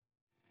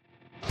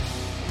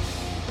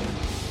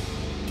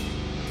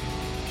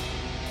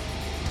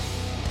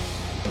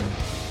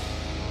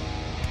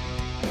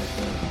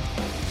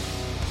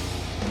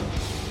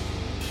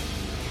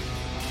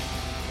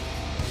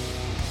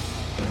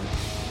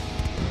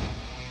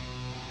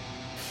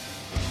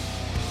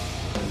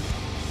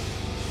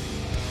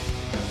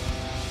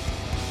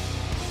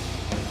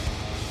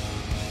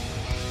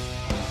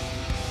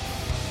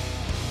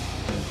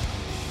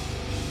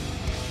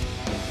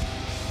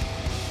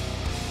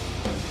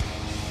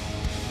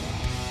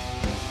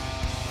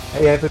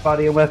Hey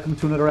everybody, and welcome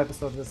to another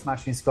episode of the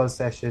Smashing Skull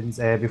Sessions.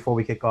 Before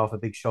we kick off, a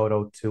big shout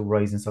out to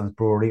Rising Suns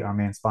Brewery, our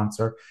main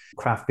sponsor.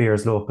 Craft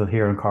beers local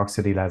here in Cork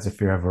City, lads.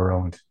 If you're ever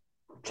around,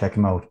 check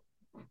them out.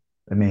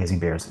 Amazing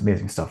beers,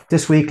 amazing stuff.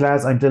 This week,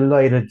 lads, I'm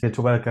delighted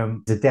to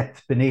welcome The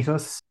Depth Beneath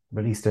Us,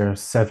 released their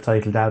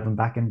self-titled album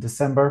back in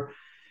December.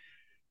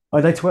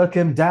 I'd like to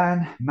welcome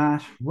Dan,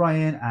 Matt,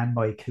 Ryan, and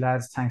Mike.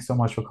 Lads, thanks so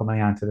much for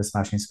coming on to the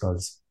Smashing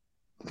Skulls.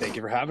 Thank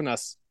you for having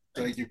us.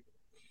 Thank you.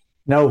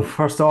 Now,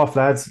 first off,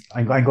 lads,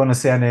 I'm going to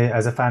say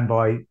as a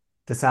fanboy,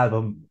 this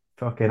album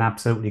fucking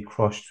absolutely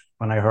crushed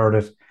when I heard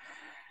it.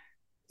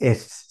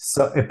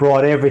 It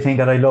brought everything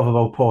that I love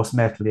about post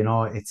metal. You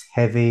know, it's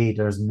heavy.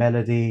 There's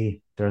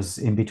melody. There's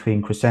in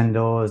between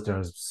crescendos.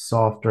 There's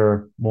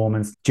softer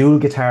moments. Dual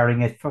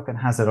guitaring. It fucking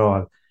has it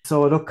all.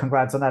 So look,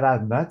 congrats on that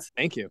album, lads.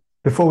 Thank you.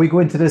 Before we go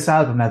into this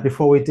album, lad,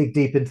 before we dig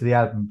deep into the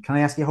album, can I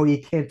ask you how you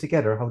came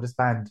together? How this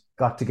band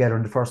got together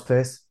in the first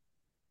place?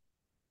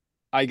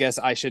 I guess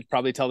I should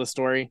probably tell the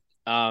story.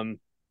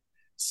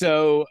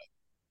 So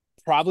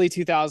probably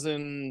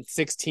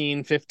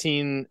 2016,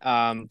 15.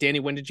 Danny,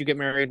 when did you get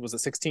married? Was it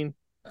 16?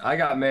 I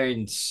got married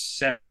in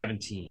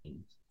 17.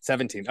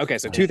 17. Okay,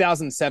 so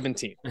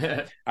 2017.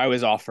 I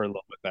was off for a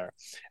little bit there.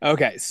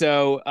 Okay,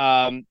 so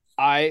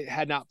I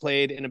had not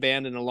played in a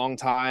band in a long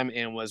time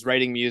and was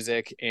writing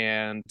music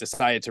and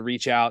decided to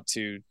reach out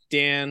to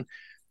Dan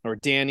or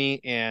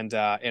Danny and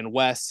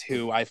Wes,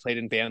 who I played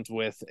in bands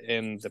with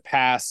in the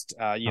past,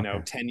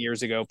 Okay. 10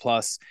 years ago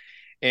plus.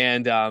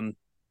 And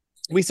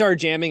we started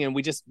jamming and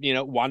we just,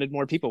 wanted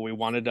more people. We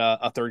wanted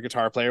a third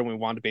guitar player and we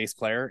wanted a bass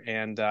player.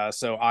 And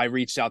so I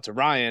reached out to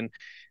Ryan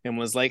and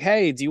was like,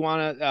 hey, do you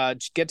want to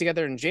get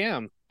together and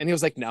jam? And he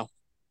was like, no.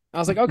 I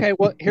was like, okay,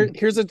 well,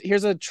 here's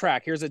a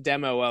track. Here's a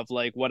demo of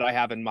like what I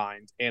have in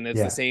mind. And it's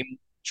the Yeah. same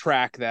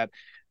track that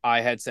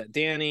I had sent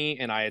Danny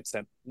and I had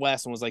sent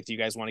Wes and was like, do you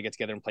guys want to get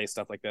together and play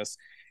stuff like this?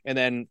 And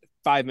then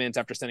 5 minutes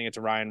after sending it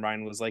to Ryan,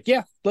 Ryan was like,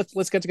 yeah,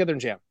 let's get together and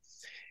jam.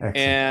 Excellent.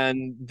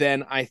 And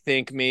then I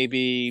think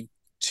maybe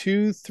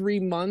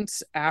 2-3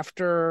 months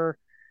after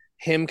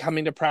him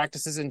coming to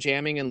practices and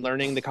jamming and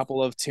learning the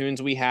couple of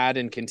tunes we had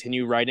and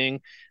continue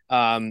writing,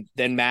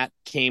 then Matt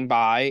came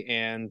by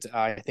and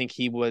I think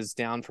he was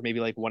down for maybe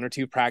like one or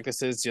two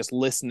practices just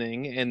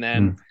listening, and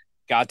then Mm.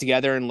 got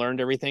together and learned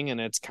everything, and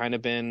it's kind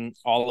of been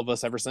all of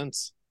us ever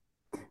since.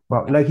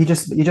 Well, like you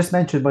just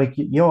mentioned, like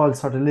you all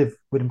sort of live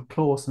within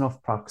close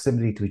enough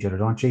proximity to each other,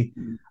 don't you?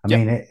 I Yep.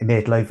 mean, it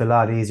made life a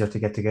lot easier to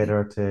get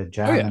together to Oh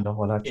jam yeah. and the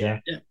whole lot. Yeah.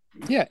 Yeah,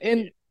 Yeah.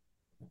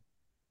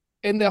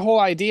 And the whole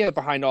idea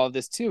behind all of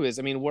this too is,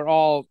 I mean, we're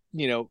all,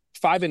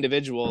 five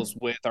individuals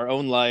with our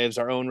own lives,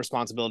 our own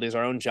responsibilities,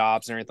 our own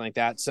jobs and everything like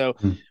that. So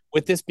mm.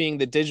 with this being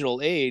the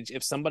digital age,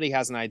 if somebody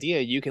has an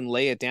idea, you can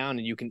lay it down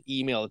and you can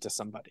email it to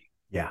somebody.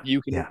 Yeah,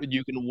 You can yeah.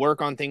 you can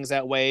work on things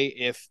that way.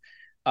 If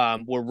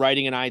we're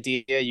writing an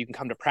idea, you can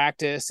come to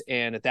practice,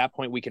 and at that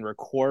point we can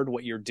record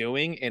what you're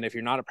doing. And if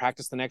you're not at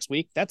practice the next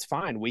week, that's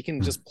fine. We can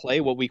Mm. just play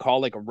what we call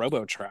like a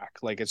robo track.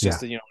 Like it's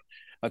just Yeah.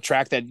 a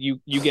track that you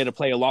get to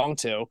play along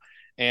to,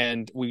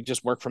 and we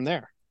just work from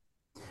there.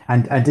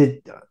 And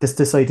did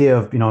this idea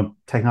of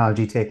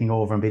technology taking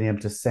over and being able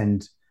to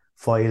send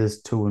files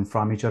to and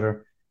from each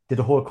other, did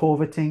the whole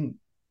COVID thing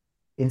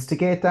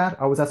instigate that,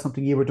 or was that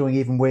something you were doing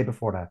even way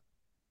before that?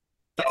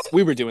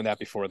 We were doing that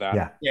before that.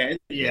 Yeah. Yeah,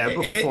 Yeah,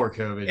 before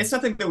COVID. it's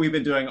something that we've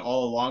been doing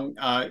all along.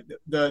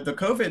 The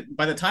COVID,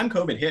 by the time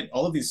COVID hit,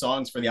 all of these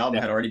songs for the album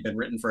Yeah. had already been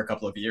written for a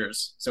couple of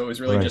years, so it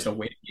was really Right. just a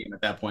waiting game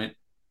at that point.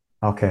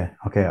 Okay.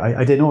 Okay.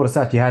 I did notice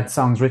that you had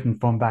songs written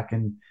from back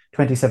in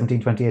 2017,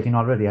 2018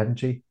 already,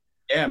 hadn't you?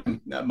 Yeah,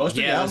 most of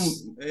the album,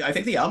 Yes, I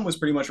think the album was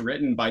pretty much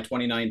written by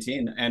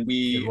 2019, and it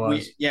we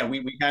was. yeah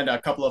we had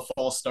a couple of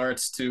false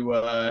starts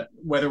to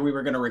whether we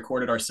were going to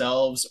record it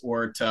ourselves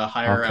or to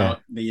hire Okay. out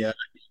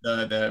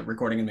the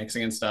recording and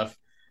mixing and stuff.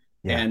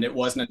 Yeah. And it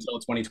wasn't until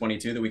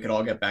 2022 that we could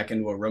all get back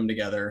into a room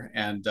together.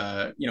 And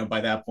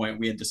by that point,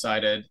 we had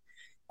decided,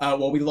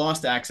 well, we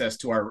lost access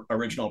to our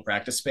original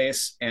practice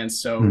space, and Mm.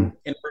 so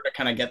in order to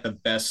kind of get the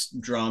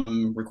best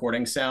drum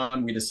recording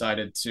sound, we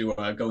decided to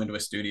go into a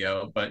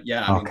studio. But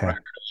yeah, I mean, prior Okay.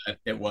 to that,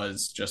 it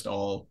was just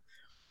all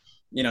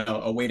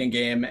a waiting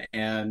game.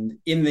 And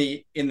in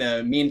the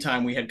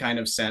meantime, we had kind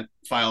of sent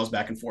files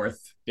back and forth.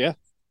 Yeah.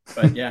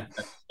 But yeah,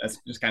 that's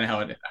just kind of how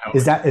it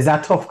Is was.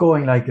 that tough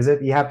going? Like, is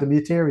it you have the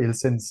material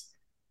since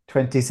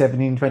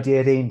 2017,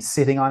 2018,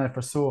 sitting on it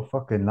for so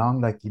fucking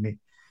long? Like, did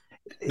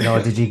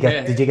you get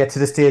Yeah, did you get to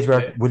the stage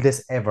where yeah. will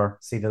this ever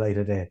see the light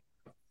of day?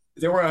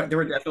 There were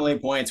definitely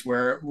points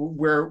where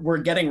we're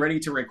getting ready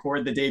to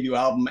record the debut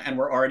album, and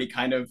we're already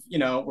kind of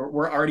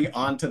we're already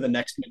on to the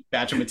next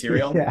batch of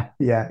material. Yeah,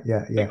 yeah,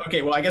 yeah, yeah. Like,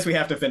 okay, well, I guess we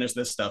have to finish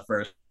this stuff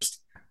first.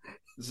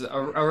 So,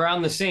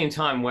 around the same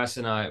time,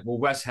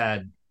 Wes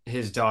had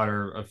his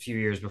daughter a few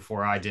years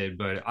before I did,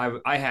 but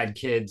I had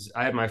kids.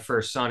 I had my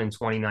first son in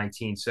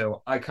 2019,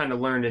 so I kind of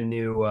learned a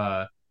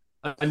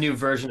new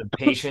version of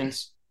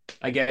patience,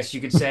 I guess you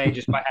could say,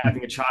 just by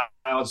having a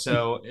child.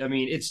 So I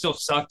mean, it still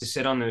sucked to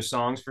sit on those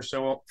songs for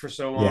so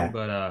long, Yeah.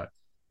 but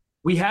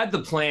we had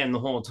the plan the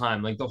whole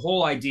time. Like the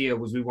whole idea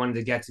was we wanted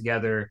to get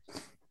together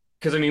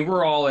because I mean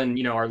we're all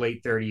in our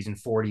late 30s and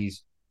 40s,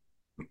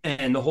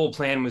 and the whole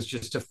plan was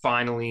just to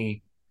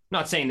finally.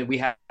 Not saying that we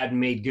had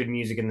made good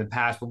music in the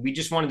past, but we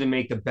just wanted to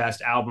make the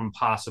best album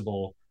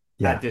possible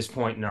Yeah. at this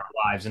point in our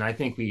lives, and I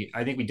think we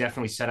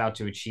definitely set out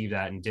to achieve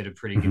that and did a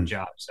pretty good Mhm.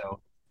 job. So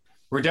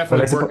we're Well, I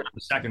definitely working on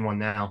the second one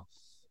now.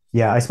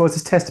 yeah, I suppose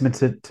it's testament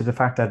to the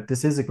fact that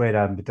this is a great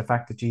album, but the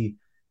fact that you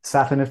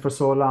sat in it for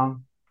so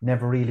long,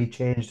 never really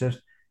changed it.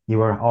 You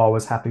were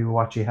always happy with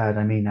what you had.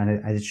 I mean, and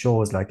it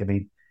shows. Like, I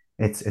mean,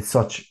 it's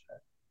such.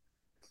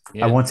 I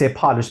Yeah. won't say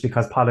polished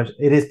because polished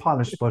it is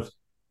polished, but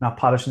not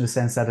polished in the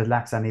sense that it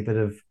lacks any bit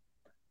of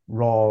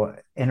raw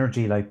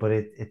energy. Like, but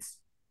it's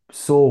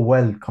so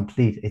well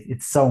complete.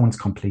 It sounds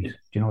complete. Do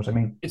you know what I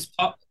mean?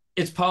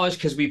 It's polished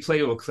because we play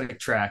to a click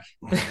track.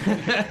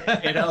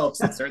 It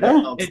helps. It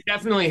certainly helps. It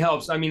definitely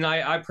helps. I mean,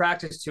 I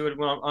practice to it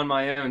on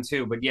my own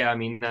too. But yeah, I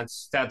mean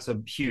that's a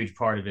huge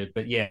part of it.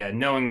 But yeah,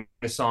 knowing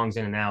the songs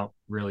in and out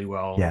really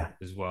well Yeah,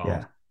 as well.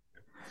 yeah.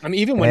 I mean,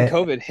 even when Uh,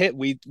 COVID hit,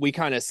 we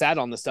kind of sat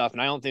on the stuff,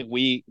 and I don't think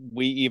we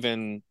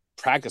even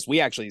practiced.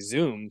 We actually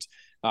Zoomed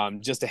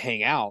just to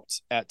hang out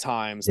at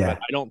times, Yeah. but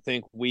I don't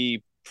think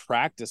we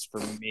practiced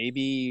for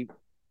maybe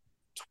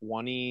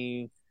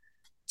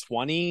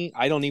 2020.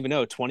 I don't even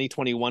know.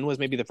 2021 was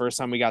maybe the first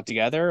time we got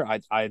together.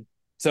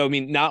 So I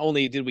mean, not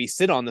only did we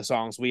sit on the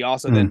songs, we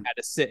also then had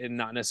to sit and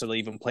not necessarily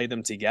even play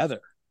them together.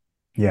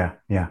 Yeah,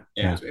 Yeah,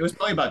 it was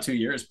probably about 2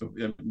 years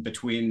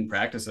between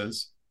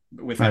practices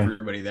with Right.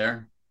 everybody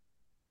there.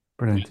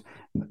 Brilliant.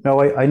 No,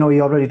 I know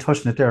you already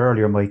touched on it there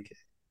earlier, Mike,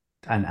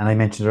 and I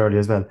mentioned it earlier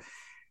as well.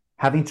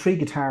 Having three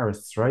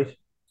guitarists, right?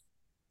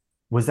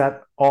 Was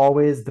that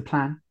always the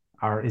plan,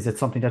 or is it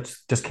something that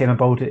just came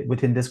about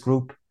within this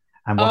group?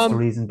 And what's the Um,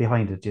 reason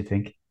behind it, do you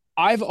think?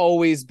 I've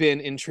always been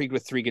intrigued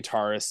with three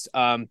guitarists.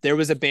 There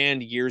was a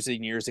band years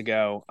and years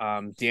ago.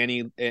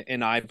 Danny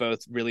and I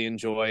both really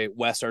enjoy.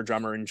 Wes, our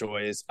drummer,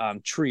 enjoys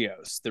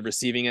Trios, the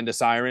Receiving End of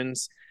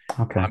Sirens.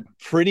 Okay. I'm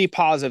pretty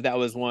positive that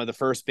was one of the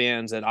first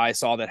bands that I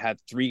saw that had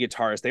three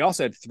guitarists. They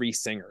also had three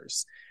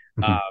singers.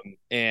 Mhm.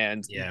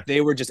 And Yeah.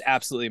 they were just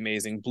absolutely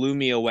amazing, blew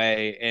me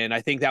away. And I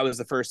think that was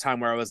the first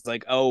time where I was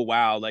like, oh,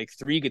 wow, like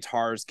three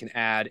guitars can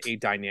add a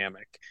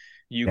dynamic.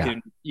 You Yeah.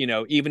 can,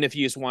 even if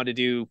you just want to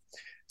do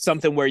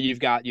something where you've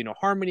got,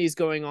 harmonies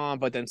going on,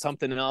 but then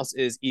something else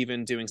is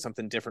even doing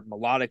something different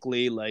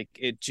melodically. Like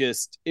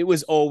it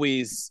was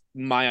always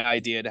my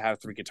idea to have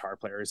three guitar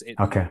players.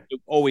 Okay. You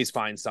always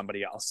find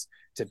somebody else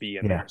to be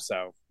in Yeah. there.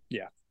 So,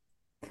 yeah.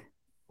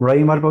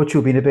 Ryan, what about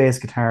you being a bass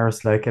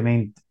guitarist? Like, I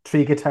mean,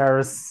 three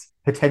guitarists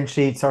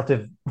potentially sort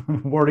of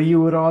worry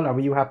you at all? Or were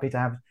you happy to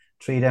have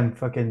three of them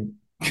fucking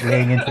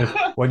laying into it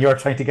when you're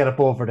trying to get up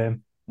over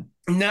them?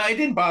 No, it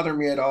didn't bother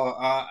me at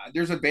all.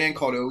 There's a band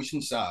called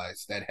Ocean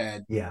Size that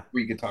had Yeah.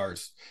 three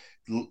guitars.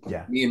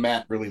 Yeah. Me and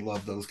Matt really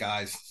love those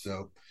guys.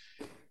 So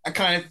I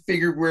kind of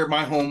figured where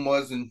my home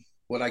was and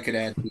what I could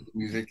add to the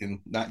music and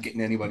not get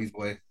in anybody's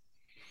way.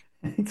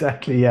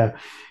 Exactly, yeah.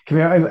 Come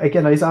here.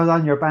 Again, I was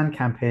on your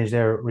Bandcamp page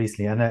there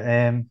recently,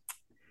 and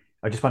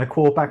I just want to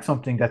quote back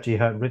something that you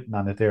had written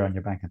on it there on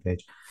your Bandcamp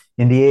page.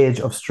 In the age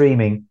of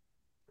streaming,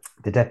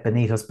 the Death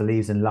Beneath Us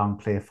believes in long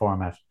play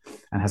format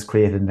and has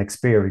created an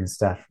experience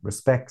that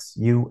respects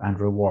you and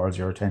rewards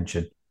your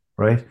attention.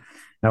 Right?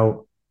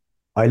 Now,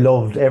 I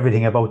loved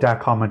everything about that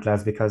comment,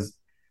 lads, because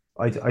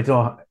I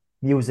don't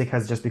music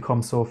has just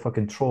become so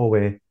fucking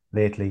throwaway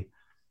lately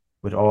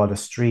with all the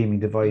streaming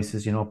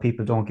devices.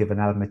 People don't give an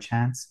album a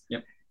chance.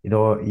 Yep.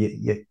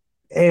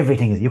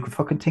 Everything is, you can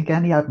fucking think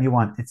any album you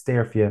want, it's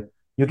there for you.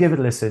 You give it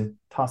a listen,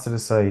 toss it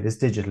aside, it's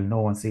digital,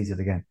 no one sees it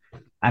again.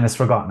 And it's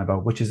forgotten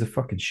about, which is a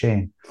fucking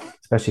shame,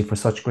 especially for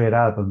such great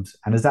albums.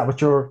 And is that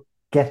what you're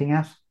getting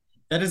at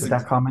That is with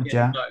that comment?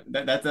 Yeah.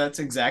 that's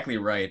exactly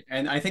right.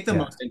 And I think the Yeah.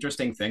 most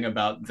interesting thing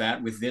about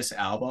that with this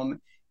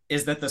album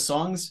is that the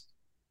songs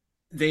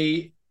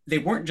they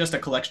weren't just a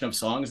collection of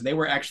songs, they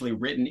were actually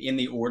written in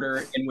the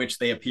order in which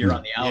they appear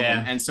on the album.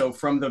 Yeah. And so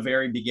from the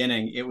very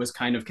beginning, it was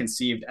kind of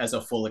conceived as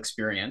a full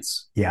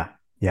experience. Yeah.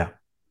 Yeah.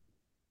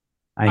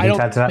 I Anything don't-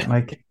 to add to that,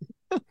 Mike?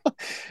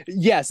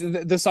 Yes,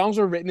 the songs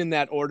were written in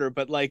that order,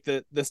 but like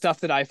the stuff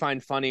that I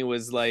find funny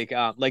was like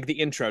the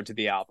intro to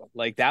the album.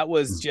 Like that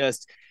was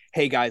just,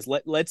 hey guys,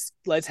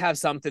 let's have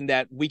something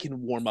that we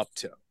can warm up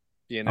to,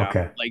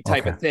 Okay. like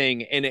type Okay. of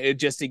thing, and it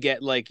just to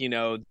get like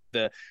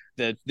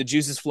the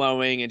juices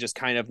flowing and just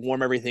kind of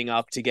warm everything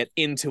up to get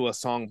into a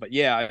song. But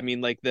yeah, I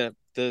mean like the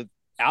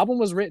album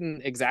was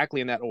written exactly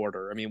in that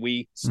order. I mean,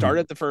 we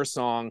started the first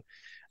song,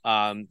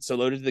 so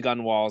Loaded to the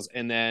Gun Walls,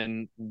 and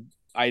then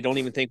I don't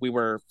even think we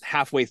were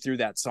halfway through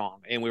that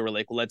song, and we were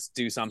like, well, let's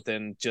do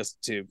something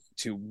just to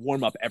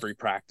warm up every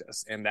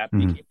practice, and that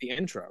became the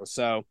intro.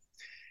 So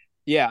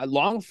yeah,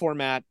 long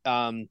format.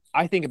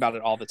 I think about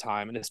it all the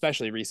time, and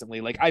especially recently.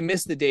 Like I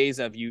miss the days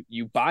of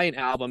you buy an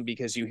album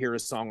because you hear a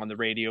song on the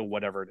radio,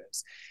 whatever it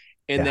is,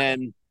 and Yeah.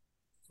 then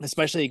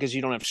especially because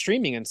you don't have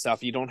streaming and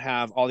stuff, you don't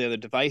have all the other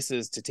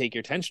devices to take your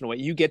attention away.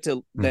 You get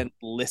to then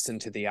listen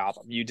to the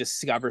album. You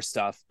discover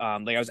stuff.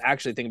 Like I was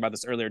actually thinking about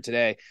this earlier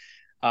today.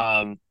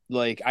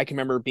 Like I can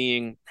remember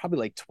being probably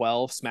like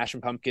 12,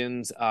 Smashing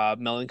Pumpkins,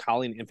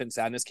 Melancholy and Infant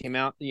Sadness came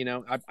out. You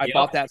know, I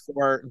bought that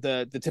for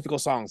the typical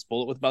songs,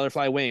 Bullet with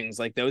Butterfly Wings,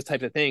 like those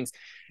types of things.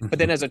 But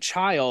then as a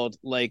child,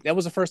 like that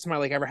was the first time I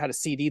like ever had a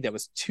CD that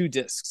was 2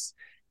 discs.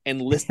 And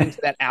listening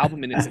to that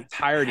album in its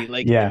entirety,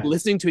 like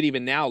listening to it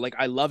even now, like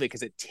I love it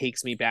because it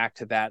takes me back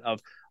to that of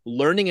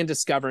learning and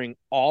discovering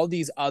all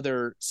these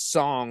other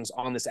songs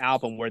on this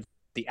album where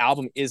the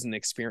album is an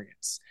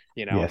experience,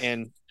 you know,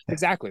 and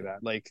exactly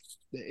that. Like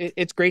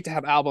it's great to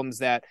have albums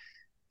that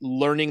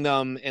learning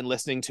them and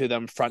listening to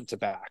them front to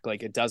back,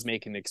 like it does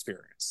make an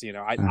experience, you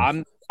know.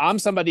 I'm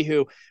somebody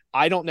who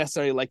I don't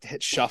necessarily like to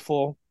hit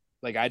shuffle.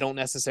 Like I don't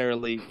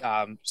necessarily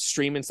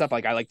stream and stuff.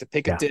 Like I like to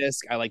pick a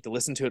disc. I like to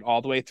listen to it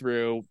all the way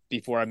through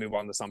before I move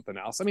on to something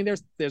else. I mean,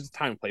 there's a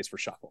time and place for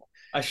shuffle.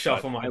 I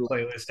shuffle my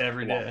playlist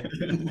every day.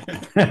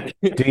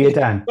 Do you,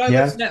 Dan? But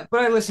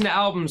I listen to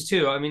albums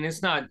too. I mean,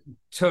 it's not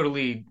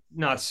totally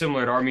not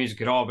similar to our music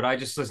at all, but I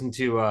just listened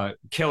to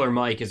Killer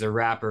Mike is a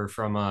rapper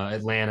from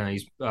Atlanta.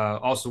 He's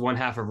also one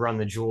half of Run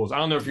the Jewels. I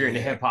don't know if you're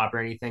into hip hop or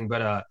anything,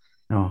 but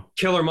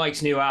Killer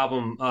Mike's new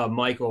album,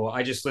 Michael,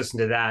 I just listened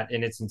to that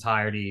in its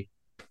entirety.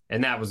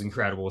 And that was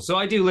incredible. So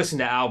I do listen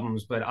to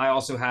albums, but I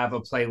also have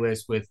a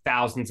playlist with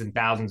thousands and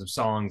thousands of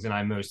songs, and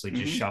I mostly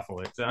just shuffle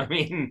it. So, I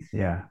mean,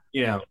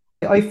 you know.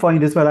 I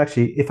find as well,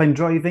 actually, if I'm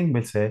driving,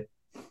 we'll say,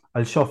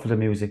 I'll shuffle the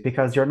music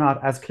because you're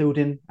not as clued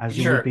in as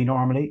you would be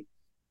normally.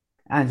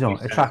 And, you know,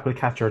 a track will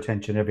catch your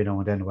attention every now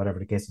and then, whatever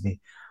the case may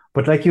be.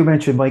 But like you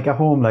mentioned, Mike, at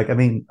home, like, I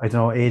mean, I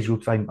don't know, age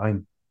groups,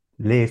 I'm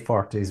late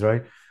 40s,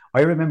 right? I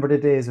remember the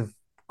days of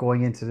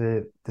going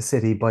into the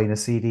city, buying a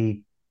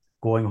CD,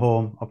 going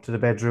home, up to the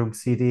bedroom,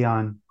 CD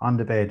on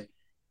the bed,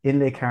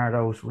 inlay card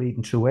out,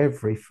 reading through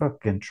every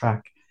fucking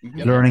track,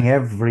 learning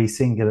every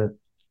single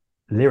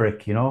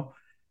lyric, you know.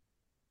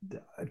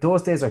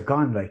 Those days are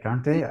gone, like,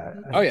 aren't they?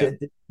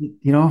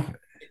 You know,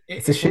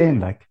 it's a shame,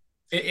 like.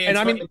 And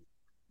I mean,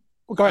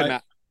 go ahead,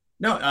 Matt.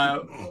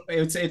 No,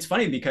 it's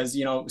funny because,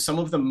 you know, some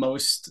of the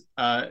most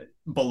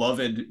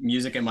beloved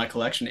music in my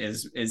collection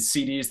is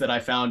CDs that I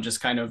found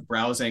just kind of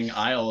browsing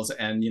aisles,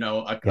 and, you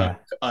know,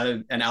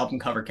 an album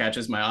cover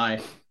catches my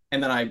eye,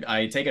 and then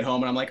I take it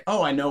home and I'm like,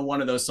 oh, I know one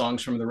of those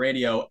songs from the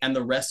radio, and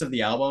the rest of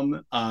the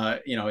album,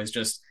 you know, is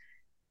just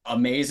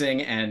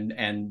amazing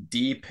and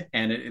deep,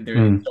 and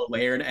they're so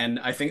layered. And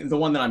I think the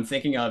one that I'm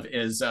thinking of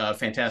is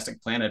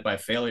Fantastic Planet by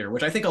Failure,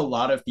 which I think a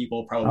lot of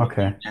people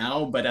probably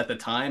now, but at the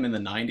time in the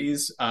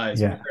 90s is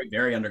very,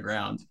 very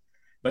underground.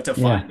 But to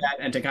find that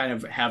and to kind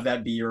of have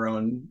that be your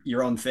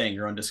own thing,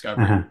 your own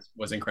discovery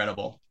was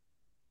incredible.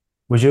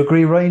 Would you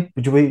agree, Ryan?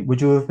 Would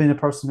you have been a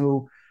person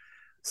who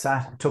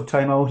took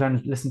time out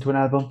and listened to an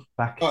album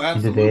back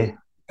in the day?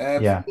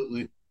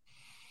 Absolutely.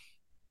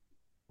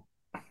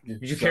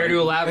 Would you care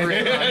to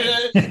elaborate?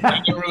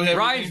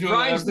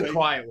 Ryan's the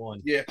quiet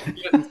one. Yeah.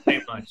 He doesn't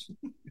say much.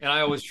 And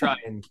I always try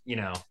and, you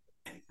know,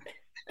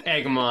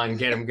 egg him on,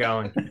 get him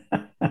going.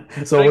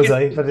 So was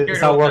I, but it's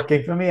not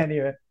working for me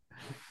anyway.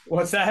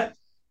 What's that?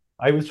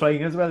 I was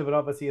trying as well, but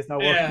obviously it's not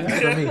working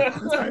for me.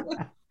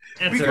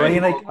 That's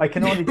Ryan, I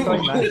can only try,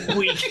 man.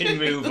 We can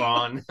move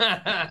on.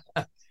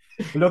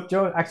 Look,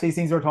 Joe, actually,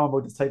 since we're talking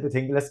about this type of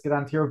thing, let's get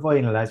on to your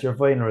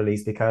vinyl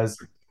release, because,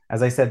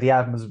 as I said, the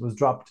album was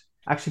dropped.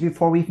 Actually,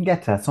 before we even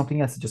get to that,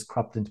 something else that just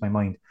cropped into my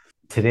mind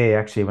today,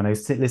 actually, when I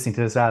was listening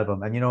to this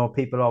album. And, you know,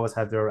 people always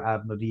have their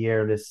album of the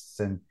year lists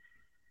and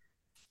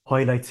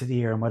highlights of the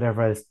year and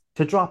whatever else.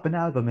 To drop an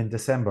album in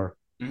December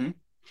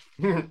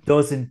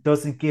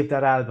doesn't give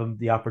that album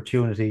the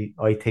opportunity,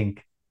 I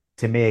think,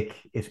 to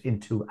make it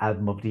into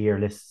album of the year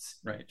lists.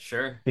 Right,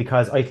 sure.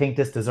 Because I think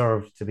this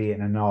deserved to be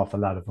in an awful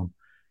lot of them.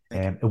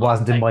 It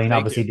wasn't in mine,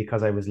 obviously,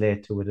 because I was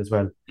late to it as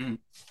well.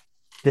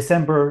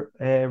 December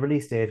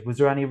release date, was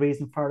there any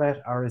reason for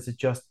that, or is it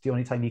just the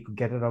only time you could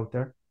get it out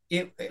there?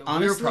 Honestly,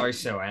 we were probably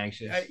so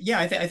anxious.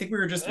 I think we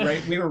were just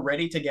right. We were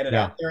ready to get it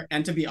out there.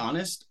 And to be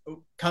honest,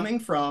 coming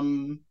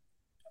from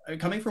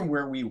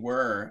where we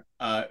were,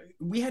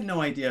 we had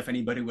no idea if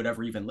anybody would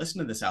ever even listen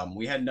to this album.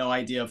 We had no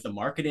idea of the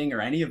marketing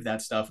or any of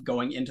that stuff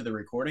going into the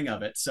recording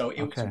of it. So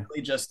it was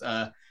really just,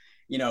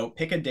 you know,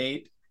 pick a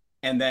date,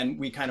 and then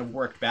we kind of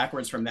worked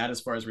backwards from that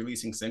as far as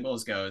releasing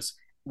singles goes.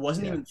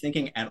 Wasn't even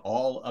thinking at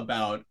all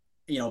about,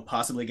 you know,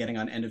 possibly getting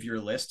on end of year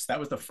lists.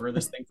 That was the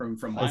furthest thing from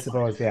my I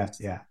suppose, mind.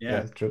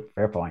 Yeah, true,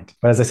 fair point.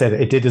 But as I said,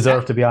 it did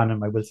deserve to be on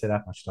them. I will say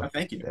that much. Oh,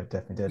 thank you. It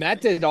definitely did. Matt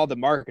did all the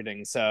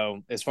marketing,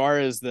 so as far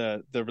as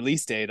the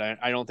release date,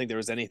 I don't think there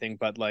was anything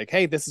but like,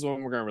 hey, this is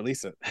when we're going to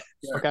release it.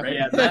 Right.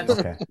 Yeah,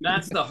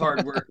 that's the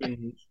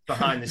hardworking,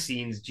 behind the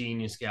scenes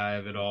genius guy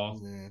of it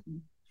all.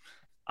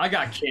 I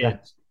got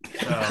kids.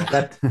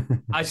 So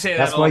I say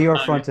that's why you're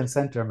front and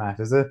center, Matt,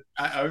 is it?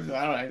 I don't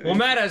know. Well,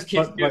 Matt has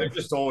kids too. They're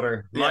just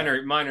older. Mine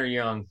are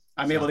young.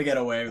 I'm able to get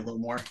away a little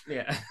more.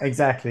 Yeah,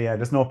 exactly. Yeah,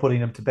 there's no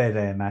putting them to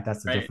bed, Matt.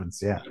 That's the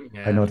difference. Yeah.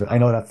 Yeah. I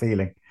know that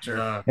feeling.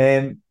 Sure.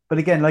 But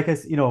again, like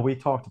as you know, we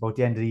talked about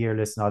the end of the year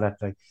list and all that,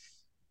 like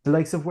the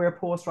likes of Where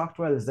Post Rock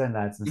Dwells, then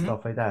lads and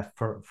stuff like that,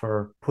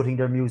 for putting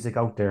their music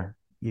out there.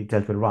 You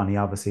dealt with Ronnie,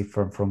 obviously,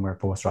 from Where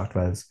Post Rock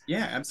Dwells.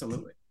 Yeah,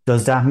 absolutely.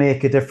 Does that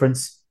make a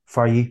difference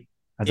for you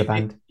as a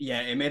band?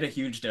 It made a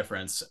huge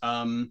difference.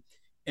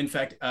 In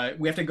fact,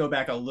 we have to go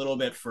back a little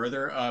bit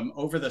further.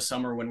 Over the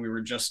summer, when we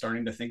were just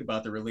starting to think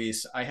about the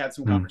release, I had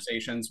some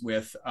conversations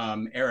with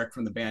Eric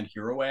from the band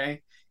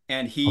Heroaway,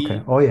 and he,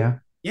 okay. Oh yeah,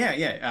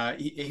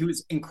 he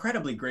was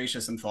incredibly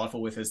gracious and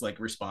thoughtful with his like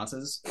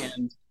responses.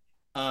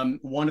 And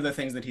one of the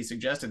things that he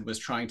suggested was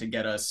trying to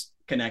get us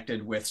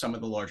connected with some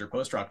of the larger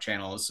post rock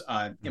channels,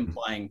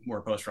 implying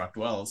Where Post Rock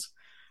Dwells.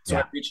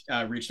 So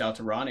I reached out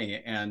to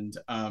Ronnie, and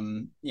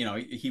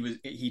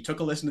he took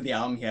a listen to the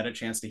album. He had a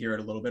chance to hear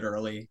it a little bit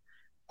early.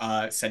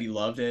 Said he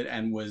loved it,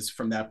 and was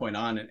from that point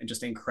on and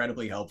just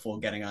incredibly helpful,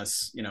 getting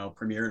us,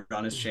 premiered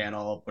on his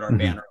channel, put our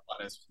banner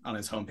on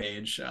his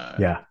homepage.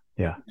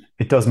 Yeah.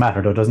 It does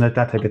matter though, doesn't it?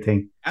 That type of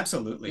thing.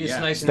 Absolutely. It's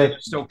nice to know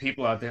there's still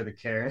people out there that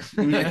care.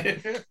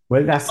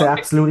 Well, that's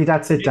absolutely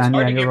that's it, Dan. It's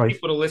hard you're to get right.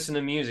 people to listen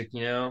to music,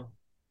 Yeah.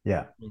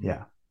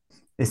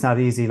 It's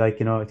not easy.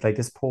 It's like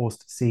this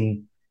post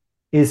scene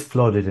is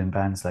flooded in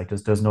bands. Like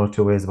there's no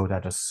two ways about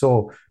that. There's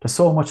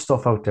so much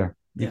stuff out there.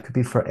 You could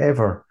be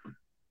forever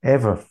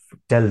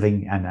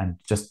delving and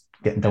just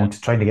getting down to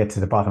trying to get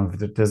to the bottom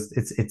of it.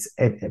 It's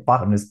a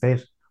bottomless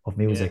pit of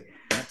music.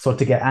 So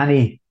to get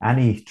any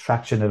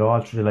traction at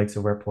all through the likes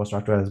of Where Post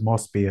Rock Dwells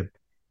must be a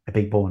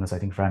big bonus, I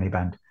think, for any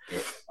band.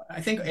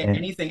 I think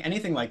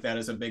anything like that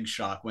is a big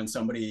shock when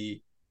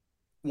somebody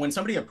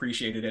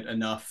appreciated it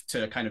enough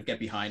to kind of get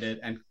behind it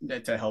and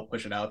to help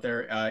push it out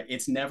there.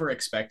 It's never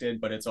expected,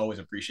 but it's always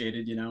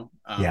appreciated,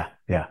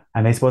 Yeah.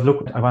 And I suppose,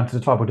 look, I wanted to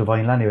talk about the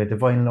vinyl anyway. The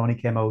vinyl only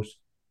came out,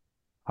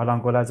 how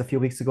long ago, lads? A few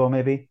weeks ago,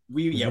 maybe?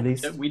 We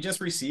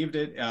just received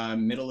it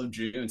middle of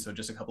June, so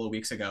just a couple of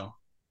weeks ago.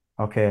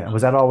 Okay, and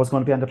was that always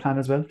going to be on the plan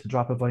as well, to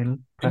drop a vinyl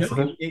press of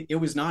it? It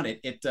was not.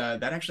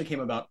 That actually came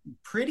about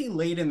pretty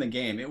late in the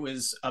game. It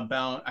was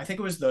about, I think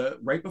it was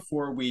right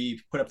before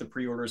we put up the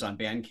pre-orders on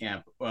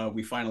Bandcamp.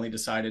 We finally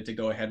decided to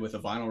go ahead with a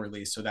vinyl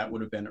release, so that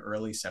would have been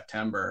early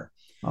September.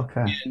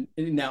 Okay. And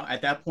now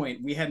at that point,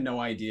 we had no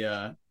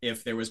idea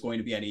if there was going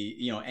to be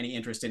any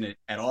interest in it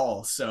at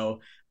all. So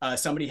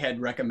somebody had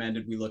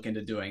recommended we look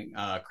into doing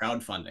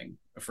crowdfunding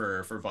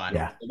for vinyl.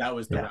 Yeah. So that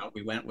was the route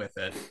we went with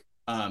it.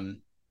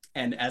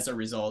 And as a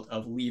result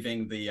of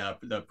leaving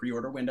the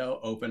pre-order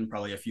window open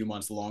probably a few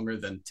months longer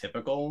than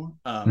typical,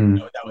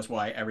 that was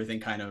why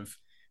everything kind of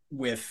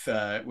with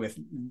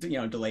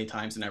delay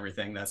times and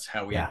everything. That's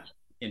how we ended up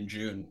in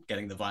June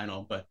getting the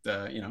vinyl. But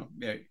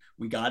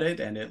we got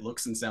it, and it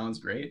looks and sounds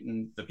great.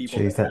 And the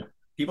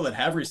people that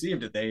have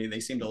received it, they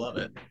seem to love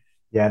it.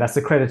 Yeah, that's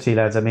the credit to you,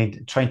 lads. I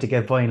mean, trying to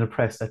get vinyl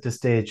pressed at this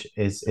stage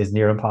is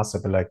near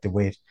impossible. Like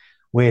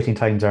waiting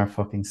times are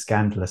fucking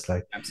scandalous,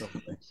 like.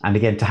 Absolutely. And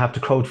again, to have to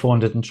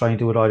crowdfund it and try and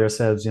do it all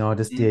yourselves,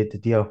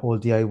 the whole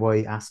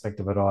DIY aspect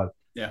of it all,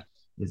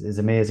 is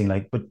amazing.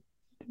 Like, but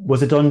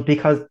was it done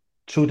because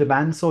through the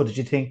band? So did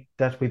you think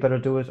that we better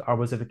do it, or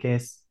was it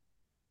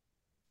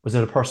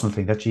a personal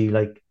thing that you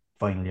like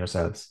vinyl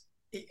yourselves?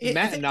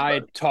 Matt and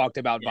I talked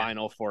about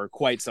vinyl for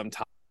quite some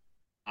time.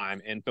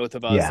 And both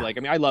of us,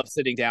 I love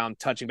sitting down,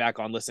 touching back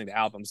on listening to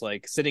albums,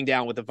 like sitting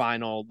down with the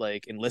vinyl,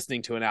 like, and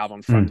listening to an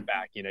album front to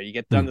back. You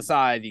get done the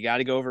side, you got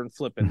to go over and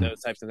flip it,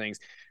 those types of things.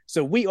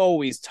 So we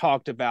always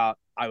talked about,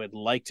 I would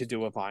like to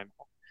do a vinyl.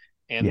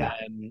 And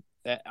then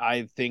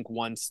I think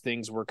once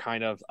things were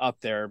kind of up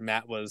there,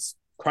 Matt was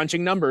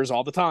crunching numbers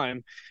all the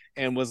time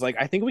and was like,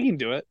 I think we can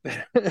do it.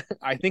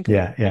 I think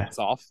it's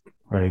off.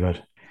 Very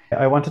good.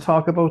 I want to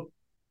talk about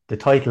the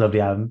title of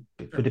the album,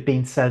 with it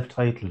being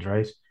self-titled,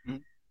 right?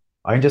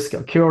 I'm just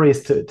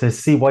curious to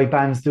see why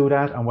bands do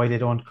that and why they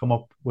don't come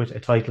up with a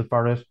title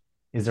for it.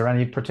 Is there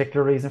any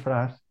particular reason for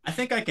that? I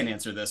think I can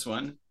answer this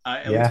one.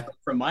 At least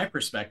from my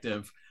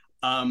perspective.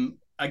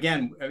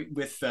 Again,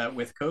 with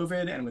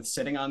COVID and with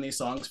sitting on these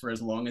songs for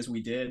as long as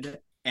we did,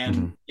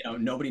 and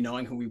nobody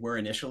knowing who we were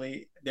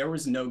initially, there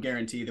was no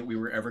guarantee that we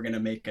were ever going to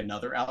make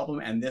another album.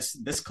 And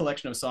this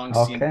collection of songs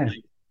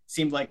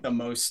seemed like the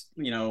most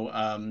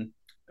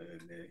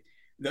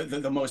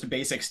the most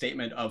basic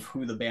statement of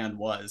who the band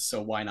was.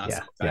 So why not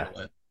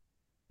title it?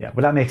 Yeah,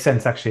 well, that makes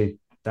sense, actually.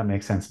 That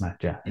makes sense, Matt.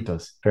 Yeah, it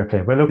does. Fair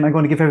play. Well, look, I'm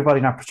going to give everybody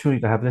an opportunity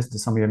to have listened to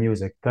some of your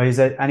music. Guys,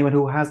 anyone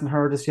who hasn't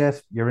heard us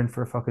yet, you're in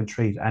for a fucking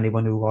treat.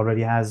 Anyone who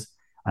already has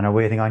and are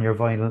waiting on your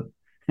vinyl,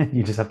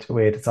 you just have to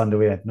wait. It's on the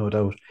way, no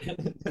doubt.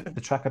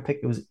 The track I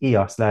picked was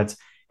EOS, lads.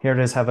 Here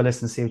it is. Have a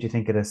listen, see what you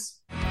think of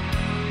this.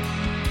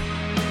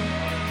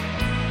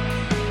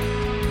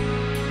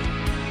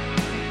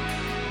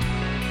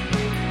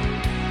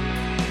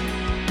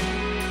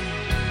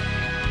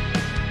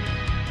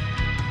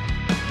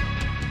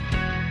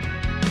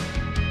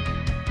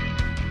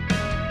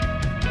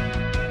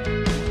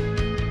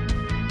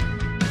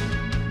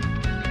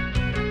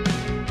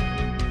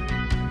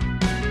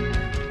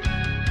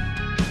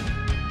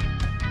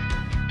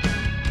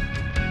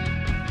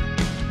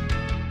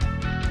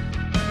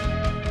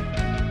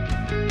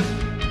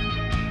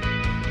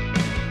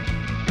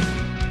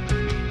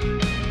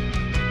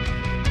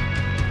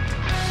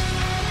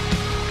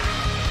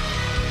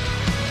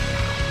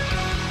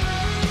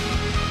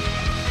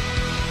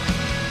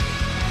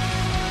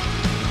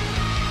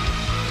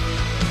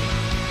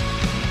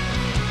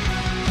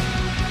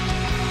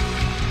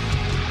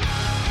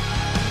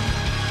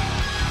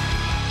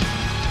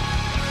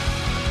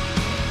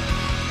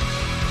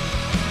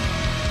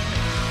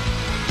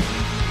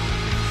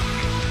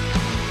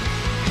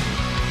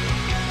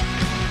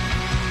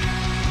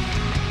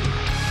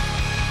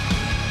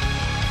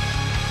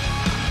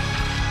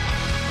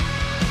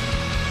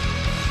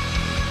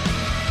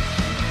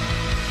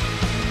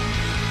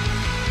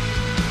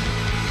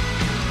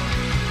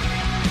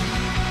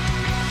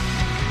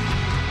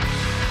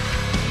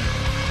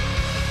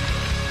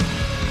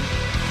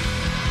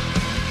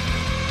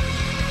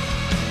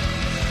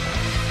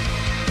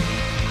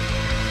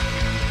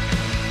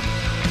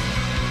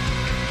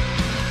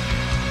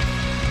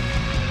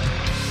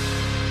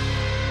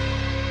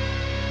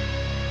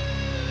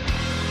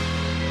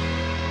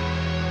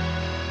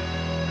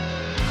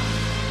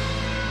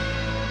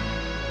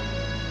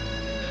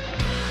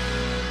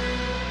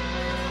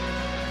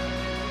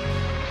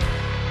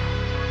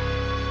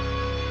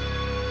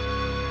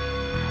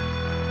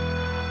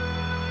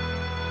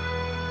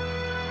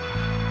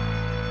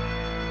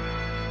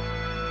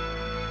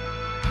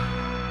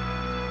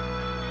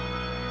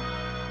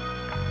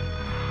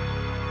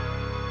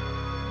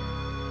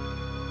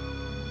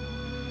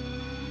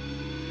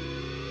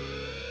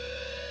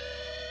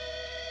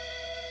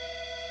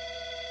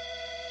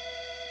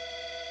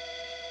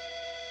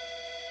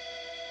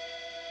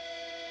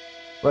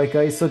 Right,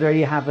 guys, so there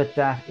you have it.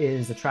 That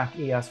is the track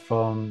EOS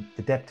from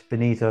The Depth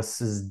Beneath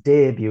Us's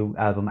debut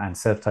album and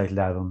self-titled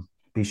album.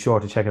 Be sure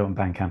to check it out on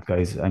Bandcamp,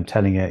 guys. I'm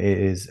telling you, it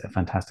is a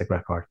fantastic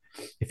record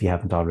if you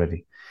haven't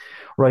already.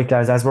 Right,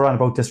 guys, as we're on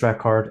about this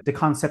record, the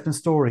concept and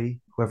story,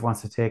 whoever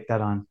wants to take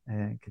that on,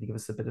 can you give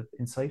us a bit of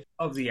insight?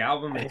 Of the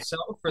album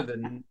itself or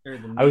the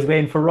I was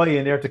waiting for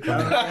Ryan there to come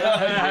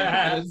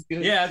in.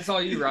 Yeah, it's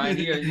all you, Ryan.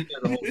 You know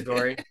the whole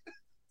story.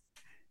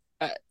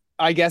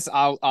 I guess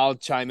I'll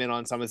chime in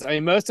on some of this. I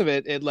mean, most of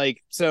it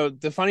like, so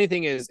the funny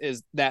thing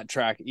is that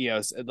track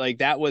EOS, like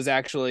that was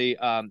actually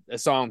a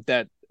song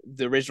that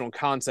the original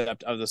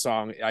concept of the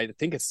song, I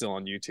think it's still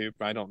on YouTube.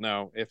 I don't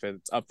know if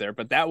it's up there,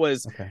 but that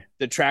was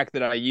the track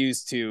that I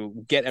used to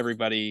get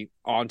everybody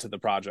onto the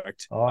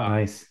project. Oh,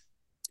 nice.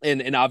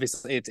 And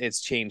obviously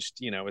it's changed,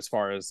 you know, as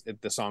far as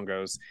the song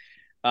goes.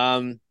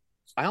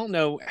 I don't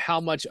know how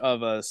much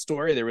of a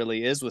story there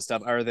really is with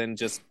stuff other than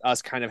just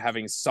us kind of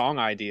having song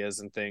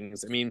ideas and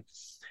things. I mean,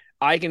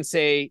 I can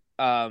say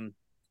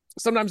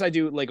sometimes I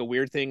do like a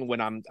weird thing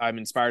when I'm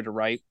inspired to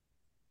write.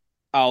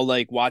 I'll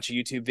like watch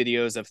YouTube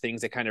videos of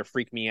things that kind of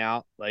freak me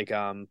out. Like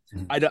I'm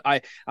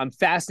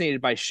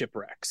fascinated by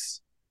shipwrecks,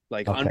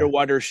 like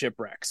underwater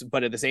shipwrecks.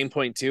 But at the same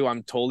point too,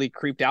 I'm totally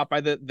creeped out by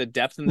the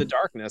depth and the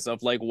darkness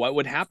of like what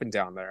would happen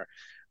down there.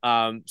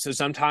 So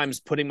sometimes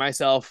putting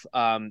myself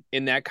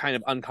in that kind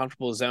of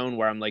uncomfortable zone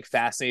where I'm like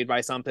fascinated by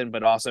something,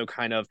 but also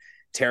kind of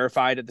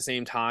terrified at the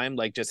same time,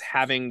 like just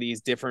having these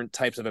different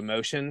types of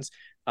emotions,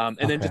 and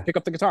then just pick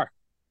up the guitar.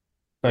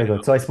 Very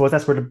good. So I suppose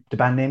that's where the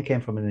band name came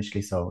from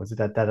initially. So is it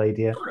that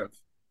idea? Sort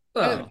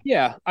of.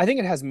 Yeah, I think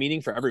it has meaning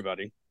for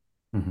everybody.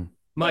 Mm-hmm.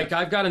 Mike,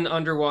 I've got an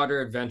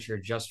underwater adventure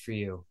just for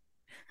you.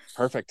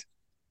 Perfect.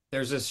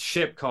 There's this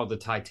ship called the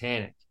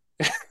Titanic.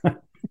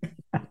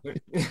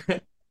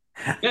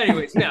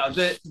 Anyways, now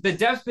the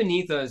Depth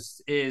Beneath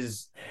Us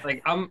is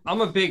like I'm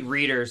a big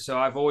reader, so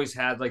I've always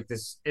had like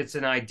this. It's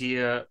an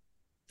idea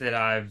that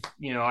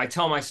I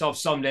tell myself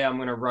someday I'm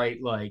gonna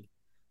write like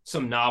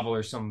some novel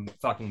or some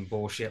fucking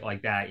bullshit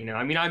like that.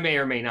 I mean, I may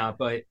or may not,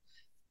 but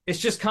it's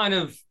just kind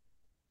of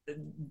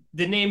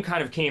the name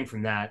kind of came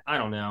from that. I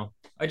don't know.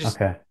 I just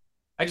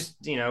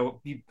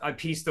I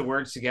pieced the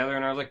words together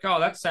and I was like, oh,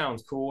 that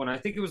sounds cool. And I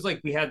think it was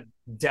like we had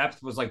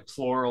depth was like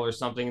plural or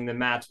something. And then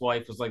Matt's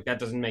wife was like, that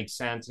doesn't make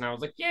sense. And I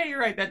was like, yeah, you're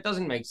right. That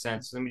doesn't make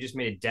sense. And then we just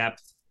made it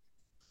depth.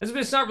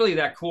 It's not really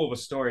that cool of a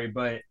story,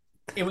 but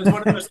it was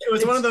one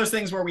of those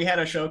things where we had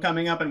a show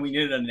coming up and we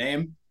needed a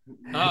name.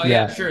 Oh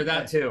yeah, sure.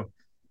 That too.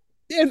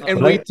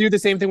 And we do the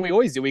same thing we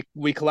always do.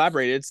 We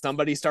collaborated.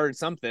 Somebody started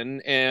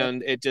something,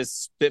 and it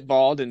just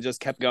spitballed and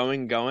just kept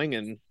going,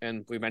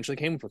 and we eventually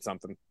came up with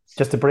something.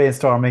 Just a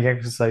brainstorming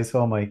exercise,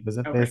 Mike, was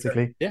it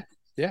basically? Sure.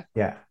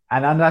 Yeah.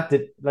 And on that,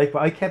 like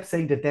I kept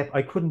saying the depth.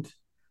 I couldn't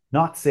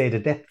not say the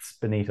depths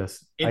beneath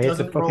us. I had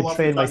to fucking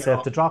train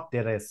myself to drop the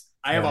S.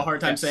 I have a hard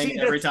time saying it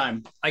every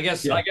time. I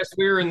guess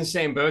we were in the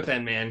same boat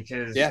then, man.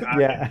 Because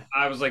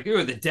I was like,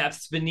 "Ooh, the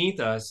depths beneath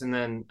us," and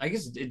then I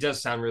guess it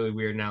does sound really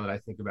weird now that I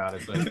think about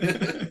it.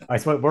 But I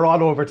suppose we're all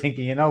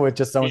overthinking, It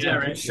just sounds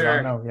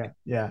sure.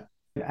 Yeah.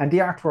 And the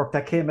artwork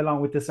that came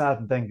along with this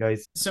album, then,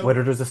 guys. So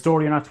whether there's a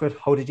story or not to it,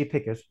 how did you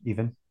pick it?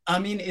 Even I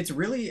mean, it's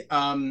really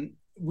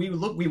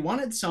we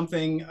wanted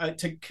something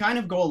to kind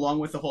of go along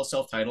with the whole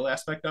self-titled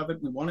aspect of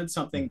it. We wanted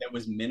something that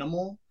was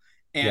minimal.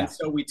 And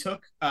so we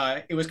took,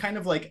 it was kind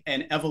of like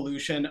an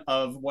evolution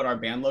of what our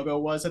band logo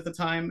was at the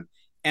time.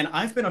 And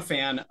I've been a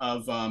fan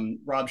of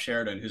Rob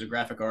Sheridan, who's a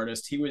graphic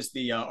artist. He was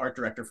the art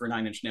director for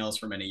Nine Inch Nails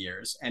for many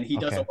years, and he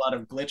does a lot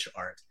of glitch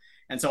art.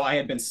 And so I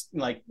had been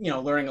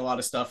learning a lot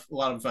of stuff, a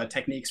lot of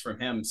techniques from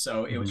him.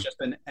 So it was just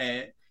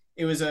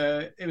it was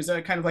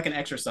a kind of like an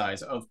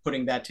exercise of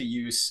putting that to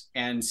use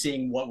and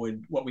seeing what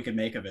we could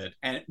make of it,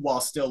 and while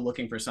still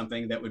looking for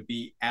something that would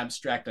be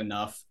abstract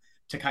enough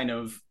to kind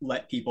of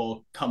let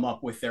people come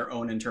up with their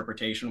own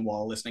interpretation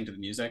while listening to the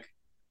music.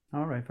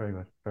 All right, very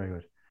good, very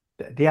good.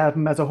 The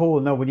album as a whole,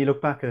 now when you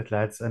look back at it,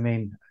 lads, I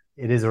mean,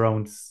 it is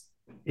around,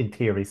 in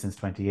theory, since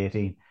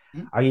 2018.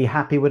 Mm-hmm. Are you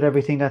happy with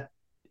everything that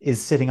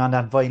is sitting on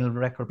that vinyl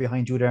record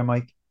behind you there,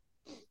 Mike?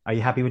 Are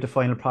you happy with the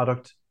final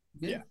product?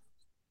 Yeah.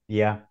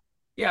 Yeah.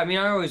 Yeah, I mean,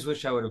 I always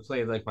wish I would have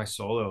played like my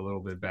solo a little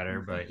bit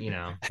better, but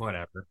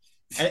whatever.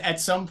 At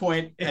some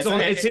point, it's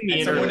in the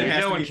interlude.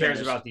 No one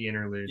cares about the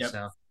interlude,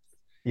 so.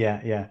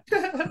 Yeah.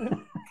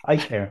 I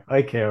care.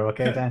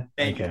 Okay, Dan.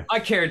 I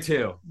care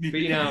too.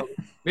 But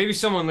maybe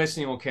someone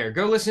listening will care.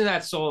 Go listen to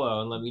that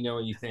solo and let me know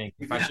what you think.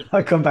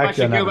 I'll come back. I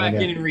should go back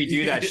in and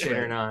redo that shit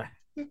or not.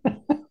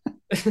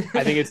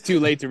 I think it's too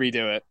late to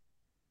redo it.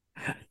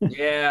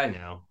 Yeah, I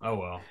know. Oh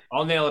well,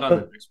 I'll nail it on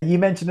the next one. You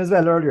mentioned as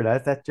well earlier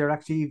that you're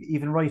actually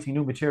even writing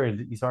new material.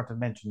 You sort of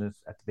mentioned it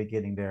at the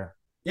beginning there.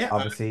 Yeah.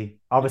 Obviously,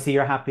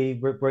 you're happy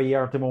where you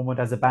are at the moment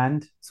as a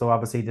band. So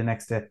obviously, the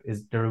next step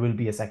is there will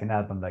be a second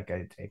album. Like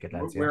I take it,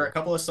 lads. We're a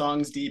couple of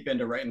songs deep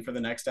into writing for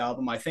the next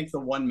album. I think the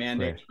one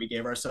mandate we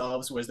gave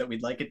ourselves was that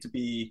we'd like it to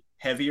be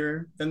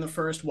heavier than the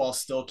first, while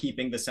still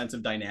keeping the sense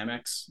of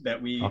dynamics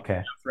that we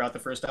have throughout the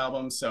first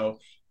album. So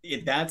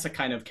that's a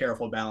kind of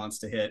careful balance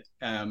to hit.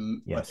 But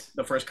Yes.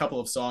 the first couple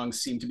of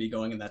songs seem to be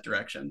going in that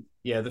direction.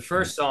 Yeah, the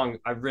first song,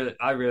 I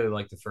really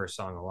like the first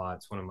song a lot.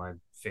 It's one of my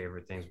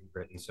favorite things we've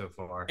written so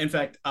far. In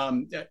fact,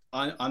 on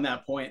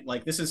that point,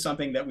 like this is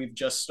something that we've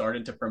just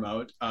started to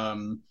promote.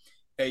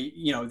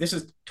 This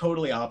is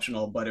totally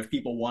optional, but if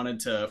people wanted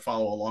to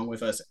follow along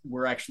with us,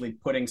 we're actually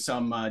putting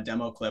some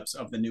demo clips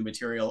of the new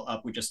material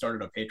up. We just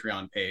started a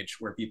Patreon page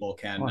where people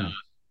can,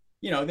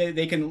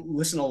 they can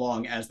listen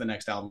along as the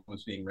next album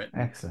is being written.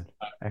 Excellent.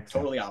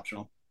 Totally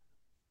optional.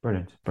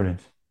 Brilliant.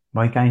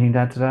 Mike, anything to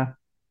add to that?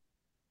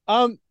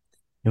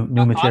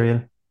 New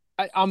material.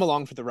 I'm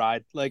along for the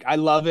ride. Like, I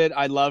love it.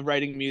 I love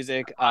writing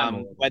music.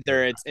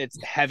 Whether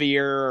it's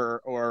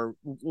heavier or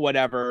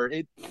whatever.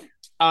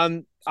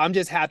 I'm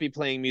just happy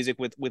playing music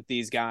with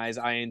these guys.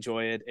 I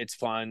enjoy it. It's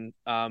fun.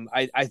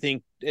 I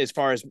think as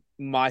far as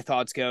my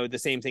thoughts go, the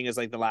same thing as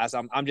like the last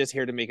album. I'm just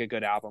here to make a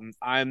good album.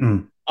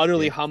 I'm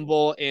utterly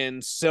humble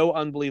and so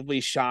unbelievably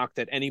shocked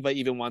that anybody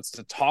even wants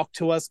to talk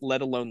to us,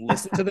 let alone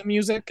listen to the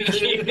music.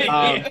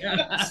 I'm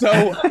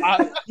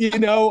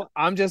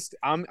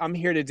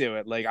here to do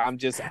it. Like, I'm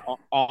just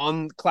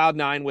on cloud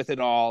nine with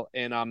it all,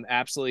 and I'm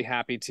absolutely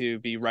happy to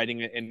be writing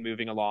it and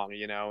moving along.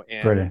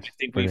 And Brilliant. I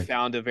think we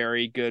found a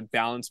very good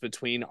balance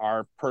between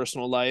our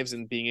personal lives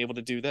and being able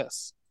to do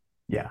this.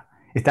 Yeah.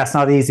 That's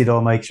not easy though,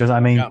 Mike. I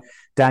mean,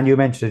 Dan, you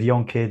mentioned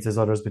young kids, as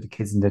others with the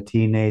kids in their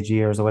teenage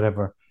years or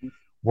whatever.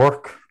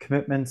 Work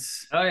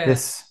commitments. Oh yeah.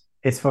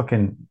 It's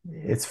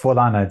full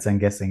on, I'm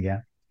guessing. Yeah.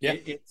 Yeah.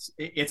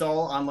 It's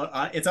all on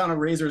a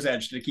razor's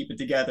edge to keep it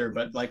together,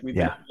 but like we've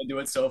been able to do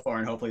it so far,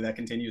 and hopefully that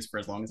continues for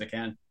as long as it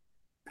can.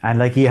 And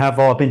like you have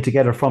all been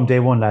together from day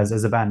one, lads,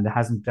 as a band. There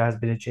has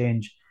been a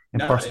change in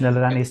personnel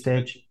at any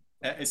stage.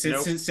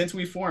 Since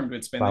we formed,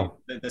 it's been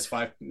these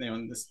five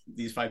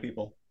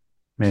people.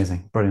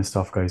 Amazing, brilliant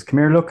stuff, guys. Come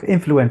here, look,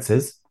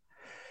 influences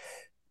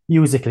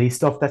musically,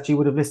 stuff that you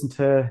would have listened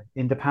to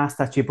in the past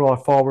that you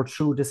brought forward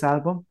through this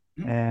album.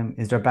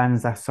 Is there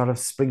bands that sort of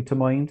spring to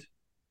mind?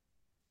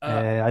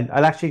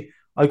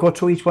 I'll go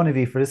through each one of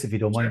you for this if you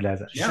don't mind,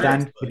 lads.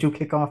 Dan, would you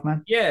kick off,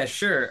 man? Yeah,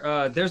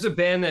 sure. There's a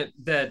band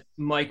that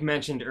Mike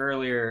mentioned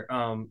earlier.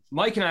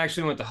 Mike and I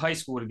actually went to high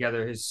school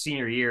together his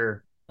senior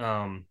year.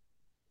 I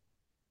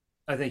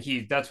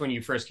think that's when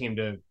you first came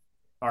to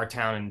our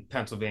town in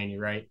Pennsylvania,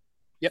 right?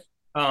 Yep.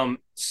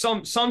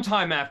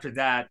 Sometime after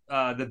that,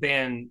 the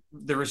band,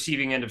 The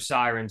Receiving End of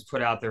Sirens,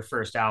 put out their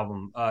first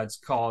album. It's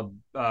called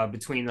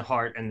Between the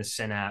Heart and the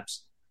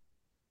Synapse.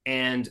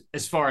 And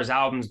as far as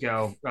albums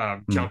go,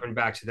 jumping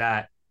back to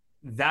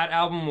that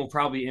album will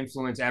probably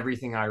influence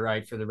everything I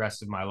write for the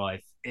rest of my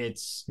life.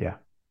 It's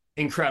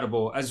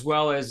incredible. As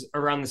well as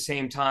around the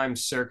same time,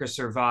 Circa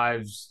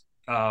Survive's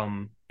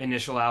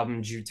initial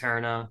album,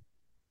 Juturna,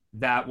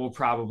 that will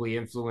probably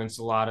influence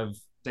a lot of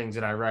things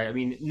that I write. I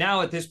mean,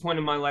 now at this point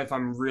in my life,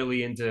 I'm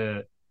really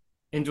into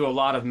a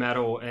lot of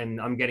metal,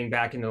 and I'm getting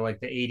back into like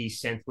the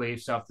 80s synthwave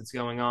stuff that's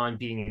going on,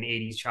 being an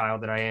 80s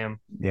child that I am.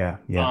 Yeah.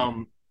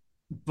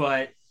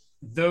 But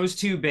those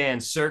two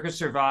bands, Circa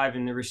Survive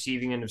and The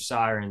Receiving End of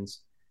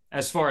Sirens,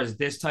 as far as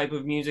this type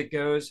of music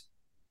goes,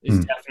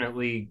 is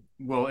definitely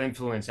will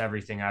influence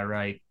everything I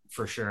write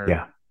for sure.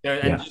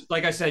 Just,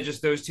 like I said,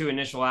 just those two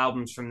initial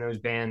albums from those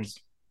bands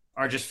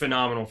are just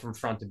phenomenal from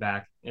front to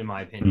back, in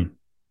my opinion.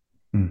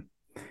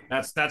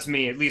 That's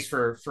me, at least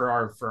for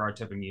our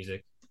type of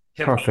music.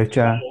 Perfect.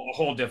 A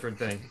whole different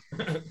thing.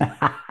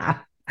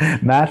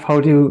 Matt, how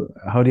do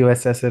you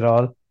assess it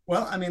all?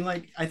 Well, I mean,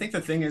 like, I think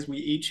the thing is we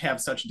each have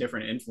such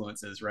different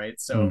influences, right?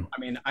 So, I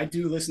mean, I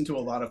do listen to a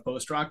lot of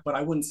post-rock, but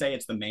I wouldn't say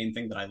it's the main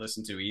thing that I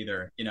listen to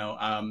either.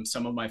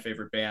 Some of my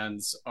favorite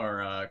bands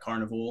are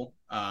Carnival,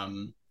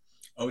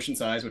 Ocean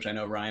Size, which I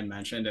know Ryan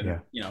mentioned,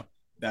 and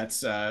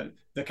that's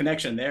the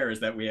connection there is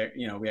that we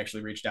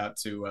actually reached out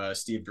to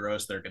Steve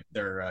DeRose,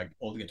 their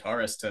old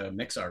guitarist, to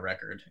mix our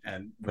record,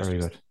 and was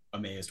just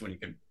amazed when he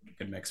could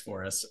mix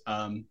for us.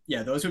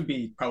 Those would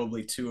be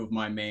probably two of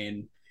my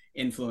main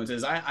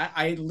influences.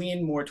 I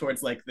lean more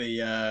towards like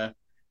the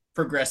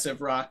progressive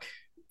rock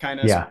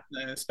kind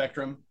of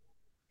spectrum.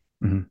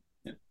 How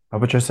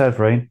about yourself,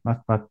 Ryan?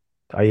 What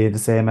are you the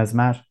same as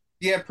Matt?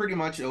 Yeah, pretty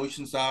much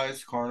Ocean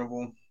Size,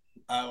 Carnival.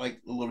 I like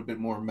a little bit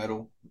more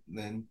metal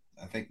than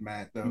I think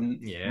Matt though.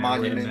 Yeah,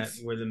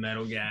 Monuments. we're the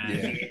metal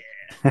guys.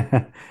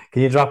 Yeah.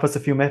 Can you drop us a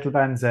few metal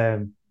bands,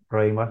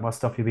 Ryan? What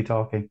stuff you be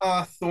talking?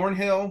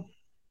 Thornhill,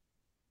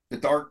 The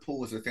Dark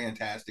Pool is a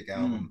fantastic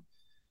album.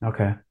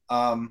 Okay.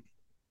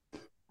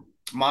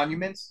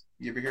 Monuments.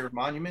 You ever hear of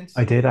Monuments?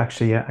 I did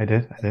actually. Yeah, I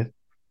did.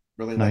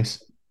 Really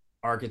nice.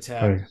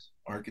 Architects.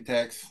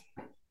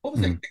 What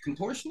was it? The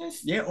Contortionist?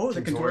 Yeah. Oh,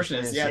 the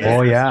Contortionist. Yeah.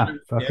 Oh yeah.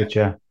 Fuck it.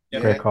 Yeah.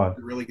 Great call.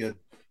 Really good.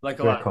 Like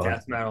a lot of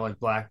death metal, like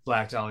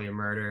Black Dahlia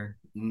Murder.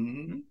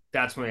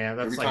 That's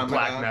like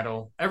black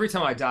metal. Every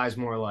Time I Die is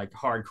more like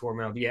hardcore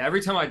metal. But yeah,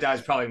 Every Time I Die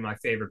is probably my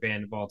favorite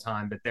band of all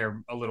time, but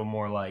they're a little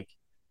more like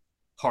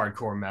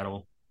hardcore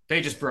metal.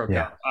 They just broke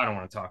up. I don't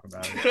want to talk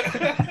about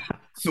it.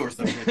 Source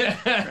of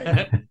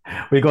it.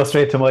 We go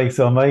straight to Mike.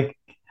 So Mike,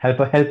 help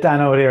Dan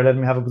out here. Let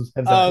him have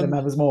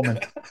his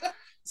moment.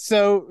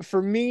 So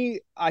for me,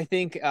 I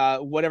think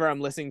whatever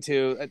I'm listening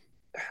to,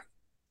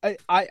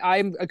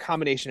 I'm a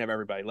combination of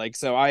everybody. Like,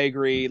 so I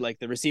agree. Like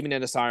the Receiving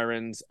End of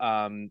Sirens,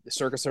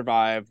 Circa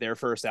Survive, their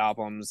first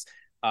albums,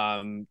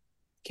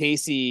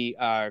 Casey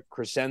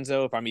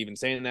Crescenzo, if I'm even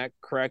saying that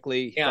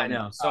correctly. Yeah, I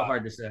know. So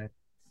hard to say.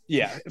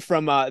 Yeah,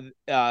 from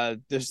the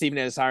Receiving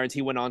End of Sirens,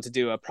 he went on to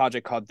do a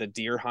project called The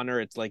Deer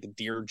Hunter. It's like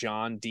Dear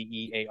John,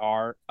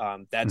 DEAR.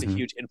 That's a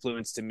huge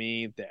influence to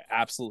me. They're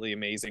absolutely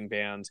amazing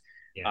band.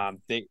 Yeah.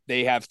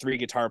 They have 3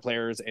 guitar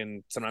players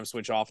and sometimes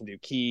switch off and do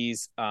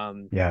keys.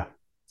 Yeah.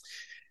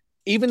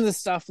 Even the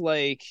stuff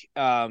like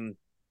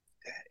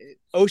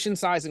Ocean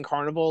Size and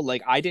Carnival,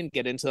 like I didn't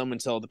get into them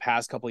until the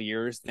past couple of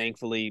years.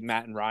 Thankfully,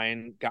 Matt and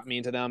Ryan got me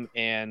into them,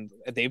 and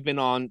they've been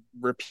on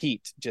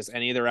repeat, just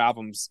any of their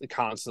albums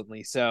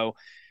constantly. So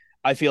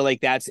I feel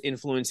like that's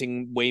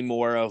influencing way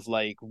more of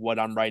like what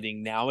I'm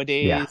writing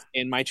nowadays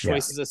and my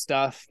choices of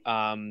stuff.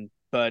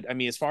 But I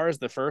mean, as far as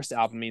the first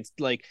album, I mean, it's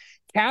like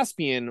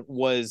Caspian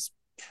was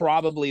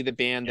probably the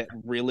band that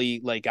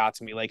really like got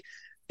to me. Like,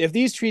 if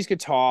these trees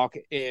could talk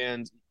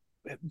and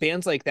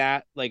bands like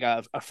that, like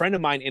a friend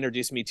of mine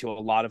introduced me to a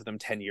lot of them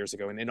 10 years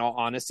ago, and in all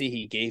honesty,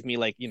 he gave me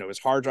like, you know, his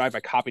hard drive.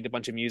 I copied a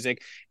bunch of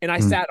music and I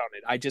sat on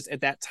it. I just,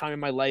 at that time in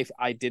my life,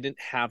 I didn't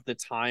have the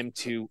time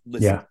to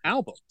listen to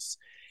albums,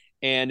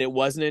 and it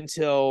wasn't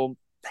until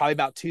probably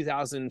about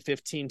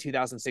 2015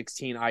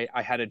 2016 I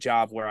had a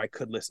job where I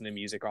could listen to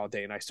music all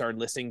day, and I started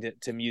listening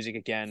to music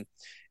again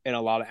and a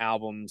lot of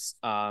albums.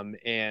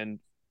 And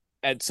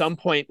at some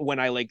point when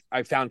I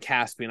found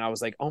Caspian, I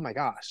was like, oh my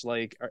gosh,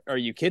 like are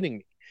you kidding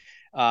me?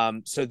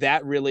 So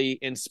that really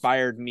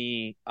inspired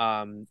me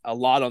a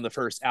lot on the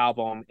first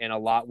album, and a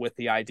lot with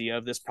the idea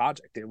of this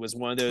project. It was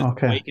one of those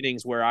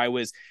awakenings where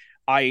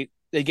I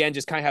again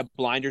just kind of had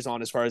blinders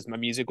on as far as my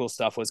musical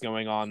stuff was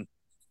going on.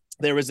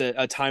 There was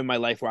a time in my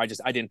life where I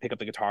didn't pick up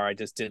the guitar. I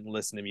just didn't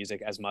listen to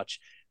music as much,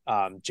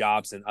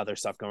 jobs and other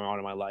stuff going on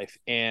in my life.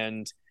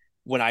 And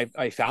when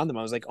I found them,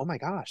 I was like, oh my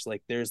gosh,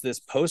 like there's this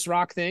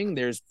post-rock thing.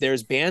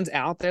 There's bands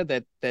out there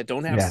that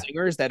don't have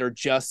singers, that are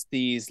just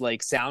these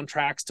like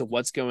soundtracks to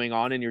what's going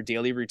on in your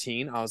daily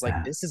routine. I was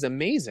like, this is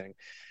amazing.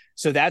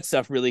 So that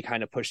stuff really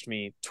kind of pushed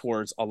me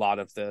towards a lot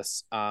of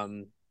this.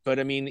 But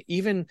I mean,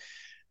 even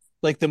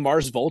like the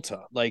Mars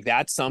Volta, like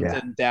that's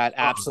something that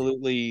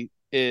absolutely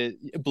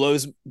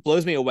blows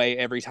me away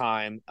every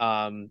time.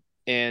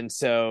 And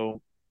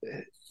so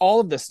all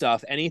of the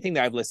stuff, anything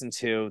that I've listened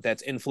to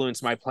that's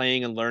influenced my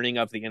playing and learning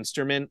of the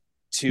instrument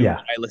to what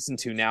I listen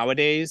to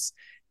nowadays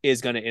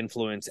is going to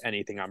influence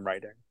anything I'm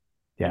writing.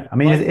 Yeah, I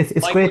mean,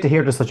 it's great to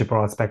hear there's such a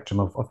broad spectrum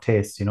of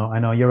taste. You know, I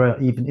know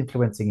you're even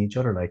influencing each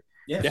other, like,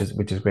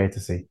 which is great to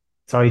see.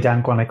 Sorry,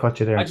 Dan, go on, I caught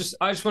you there. I just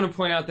want to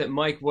point out that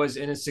Mike was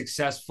in a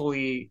successful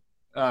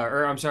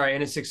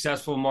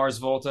Mars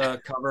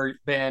Volta cover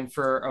band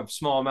for a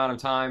small amount of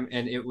time,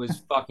 and it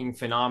was fucking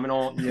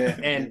phenomenal.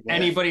 And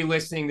anybody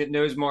listening that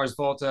knows Mars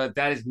Volta,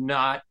 that is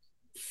not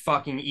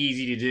fucking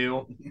easy to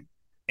do.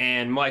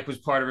 And Mike was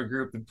part of a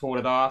group that pulled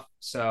it off,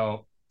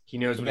 so he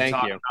knows what he's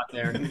talking about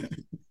there.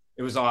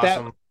 It was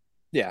awesome.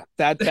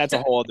 That's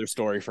a whole other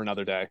story for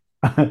another day.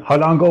 How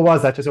long ago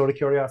was that? Just out of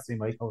curiosity,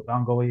 Mike. How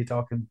long ago were you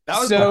talking? That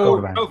was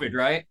before COVID,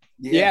 right?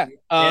 Yeah.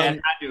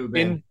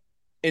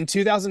 In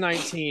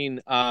 2019,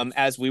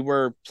 as we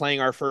were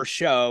playing our first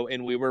show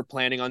and we were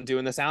planning on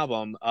doing this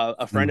album,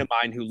 a friend of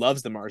mine who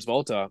loves the Mars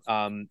Volta,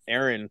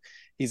 Aaron,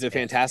 he's a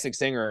fantastic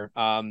singer.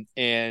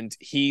 And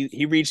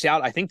he reached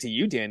out, I think, to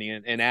you, Danny,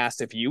 and asked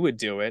if you would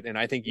do it. And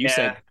I think you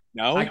said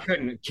no. I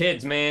couldn't.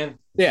 Kids, man.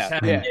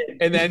 Yeah.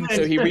 And then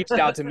so he reached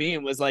out to me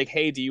and was like,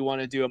 hey, do you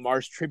want to do a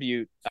Mars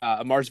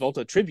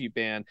Volta tribute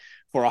band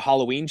for a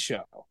Halloween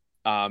show?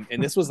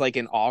 And this was like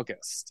in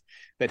August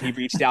that he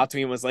reached out to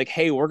me and was like,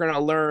 hey, we're going to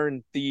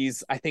learn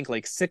these, I think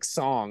like 6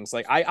 songs.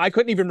 Like I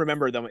couldn't even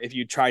remember them if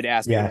you tried to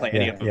ask me to play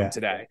any of them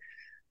today.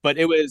 But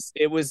it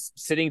was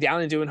sitting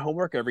down and doing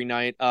homework every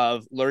night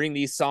of learning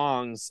these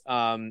songs.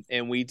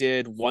 And we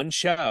did one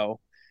show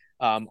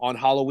on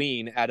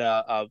Halloween at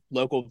a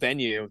local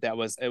venue. It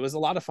was a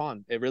lot of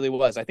fun. It really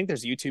was. I think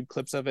there's YouTube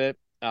clips of it.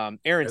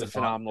 Aaron's a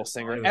phenomenal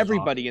singer.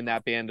 Everybody in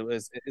that band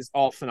is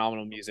all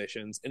phenomenal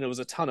musicians, and it was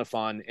a ton of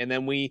fun. And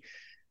then we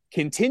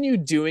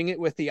continued doing it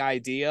with the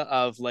idea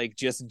of like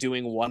just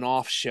doing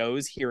one-off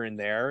shows here and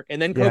there,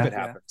 and then COVID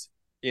happened.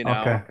 You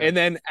know, and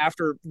then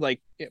after like,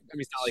 I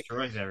mean, it's not like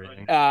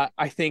everything.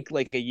 I think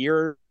like a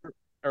year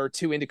or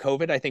 2 into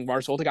COVID, I think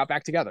Mars Volta got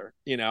back together.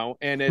 You know,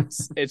 and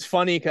it's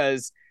funny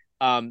because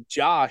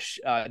Josh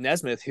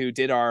Nesmith, who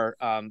did our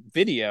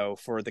video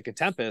for the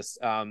Contempus,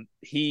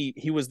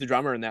 he was the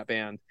drummer in that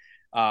band.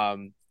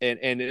 And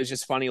it was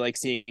just funny like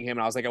seeing him,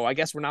 and I was like, oh, I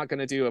guess we're not going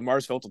to do a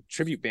Mars Volta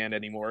tribute band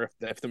anymore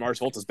if the Mars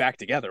Volta's back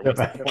together. What's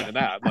the point of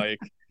that? Like,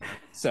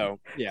 so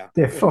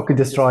they fucking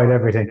destroyed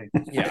everything.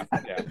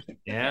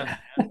 Yeah.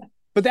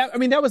 But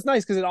that was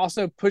nice because it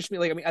also pushed me.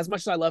 Like, I mean, as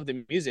much as I love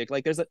the music,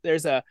 like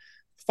there's a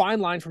fine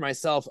line for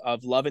myself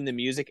of loving the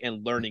music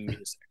and learning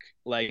music.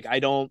 Like, I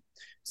don't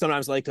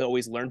sometimes like to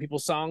always learn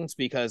people's songs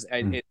because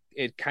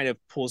it kind of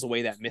pulls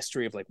away that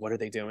mystery of like, what are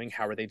they doing?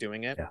 How are they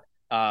doing it?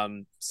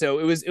 So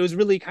it was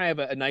really kind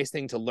of a nice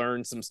thing to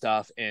learn some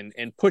stuff and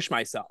push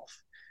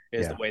myself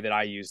is the way that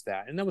I used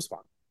that, and that was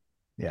fun.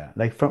 Yeah,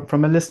 like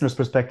from a listener's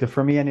perspective,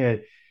 for me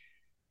anyway,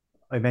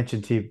 I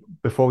mentioned to you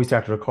before we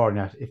started recording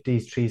that If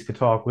These Trees Could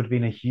Talk would have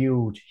been a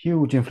huge,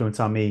 huge influence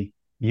on me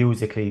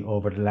musically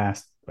over the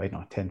last, I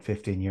don't know, 10,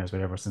 15 years,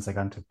 whatever, since I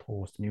got into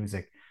post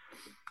music.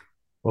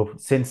 Well,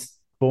 since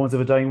Bones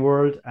of a Dying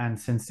World and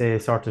since they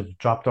sort of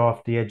dropped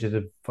off the edge of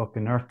the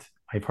fucking earth,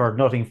 I've heard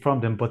nothing from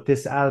them. But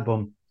this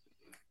album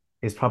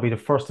is probably the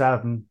first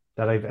album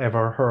that I've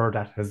ever heard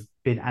that has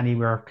been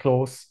anywhere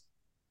close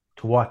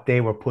to what they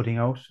were putting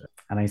out.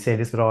 And I say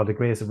this with all the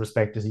greatest of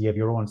respect, as you have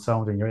your own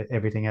sound and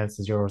everything else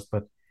is yours.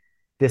 But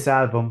this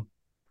album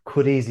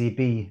could easily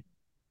be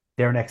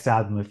their next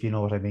album, if you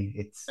know what I mean.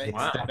 It's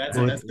Wow. That's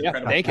good.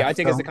 incredible. Thank you. I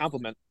take it as a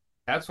compliment.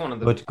 That's one of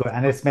the Good,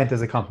 and it's meant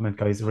as a compliment,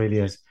 guys. It really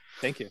is.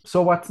 Thank you.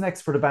 So what's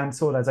next for the band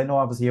Solas? I know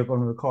obviously you're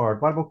going to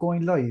record. What about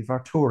going live or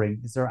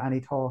touring? Is there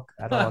any talk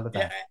at all of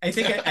that? I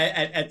think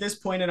at this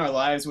point in our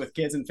lives with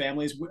kids and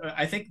families,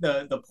 I think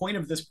the point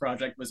of this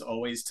project was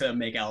always to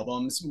make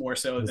albums more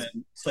so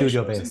than play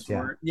studio shows based, and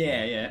tour.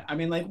 Yeah. I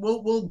mean, like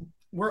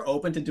we're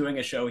open to doing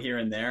a show here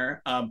and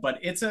there, but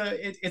it's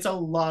a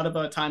lot of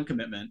a time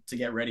commitment to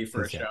get ready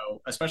for a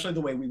show, especially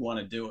the way we want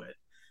to do it.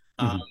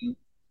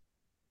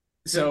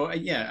 So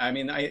yeah, I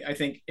mean, I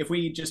think if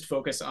we just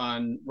focus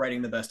on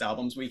writing the best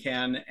albums we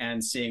can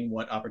and seeing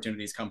what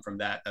opportunities come from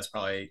that, that's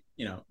probably,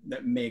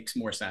 that makes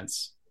more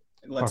sense.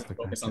 Let's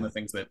focus on the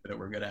things that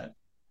we're good at.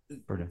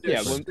 Brilliant.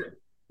 Yeah,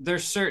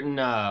 there's certain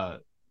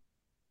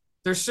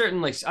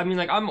like, I mean,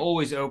 like I'm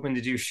always open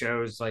to do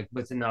shows like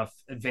with enough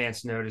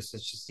advance notice.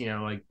 It's just,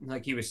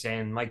 like he was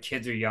saying, my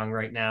kids are young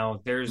right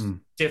now. There's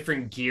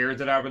different gear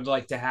that I would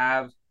like to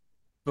have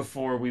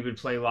before we would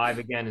play live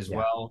again as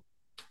well.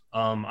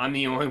 I'm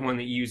the only one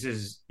that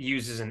uses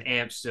an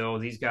amp still.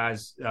 These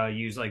guys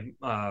use like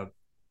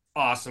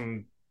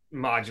awesome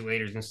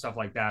modulators and stuff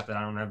like that I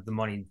don't have the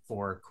money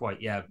for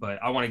quite yet,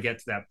 but I want to get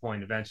to that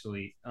point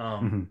eventually.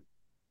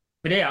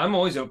 But yeah, I'm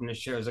always open to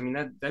shows. I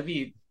mean, that'd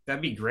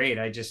be great.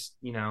 I just,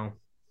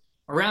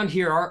 around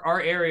here, our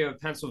area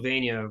of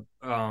Pennsylvania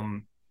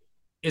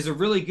is a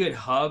really good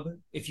hub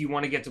if you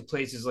want to get to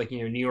places like,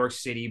 New York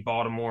City,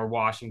 Baltimore,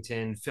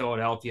 Washington,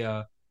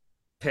 Philadelphia,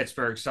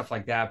 Pittsburgh, stuff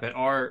like that. But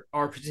our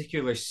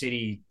particular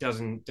city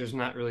there's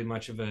not really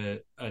much of a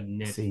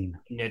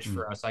niche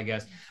for us, I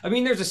guess. I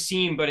mean, there's a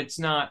scene, but it's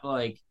not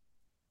like,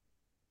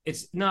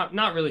 it's not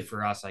really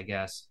for us, I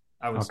guess.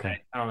 I would say.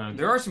 I don't know.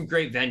 There are some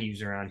great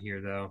venues around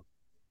here though.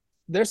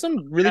 There's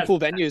some really cool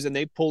venues and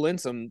they pull in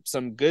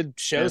some good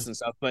shows and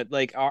stuff, but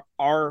like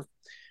our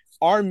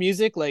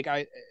music, like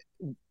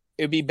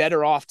it'd be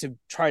better off to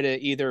try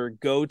to either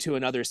go to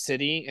another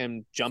city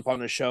and jump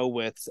on a show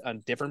with a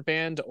different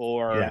band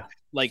or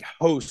like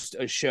host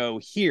a show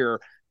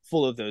here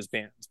full of those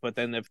bands. But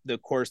then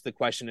of course the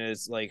question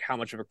is like, how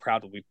much of a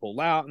crowd will we pull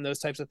out and those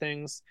types of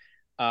things.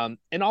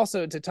 And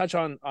also to touch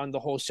on the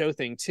whole show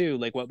thing too,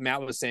 like what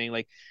Matt was saying,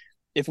 like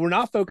if we're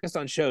not focused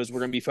on shows,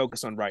 we're going to be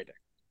focused on writing.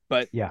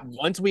 But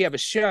once we have a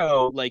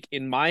show, like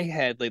in my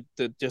head, like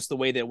just the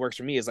way that it works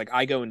for me is like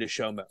I go into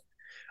show mode.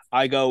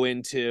 I go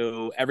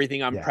into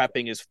everything I'm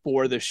prepping is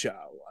for the show.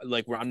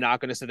 Like where I'm not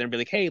going to sit there and be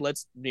like, hey,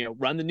 let's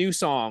run the new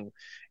song.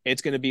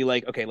 It's going to be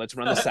like, okay, let's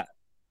run the set.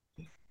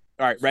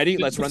 All right, ready?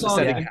 Let's run the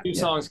set again. The new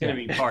song's going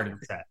to be part of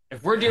the set.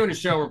 If we're doing a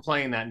show, we're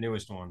playing that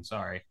newest one.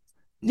 Sorry.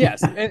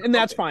 Yes, and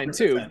that's fine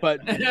too.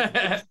 But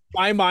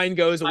my mind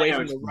goes away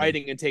from the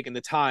writing and taking the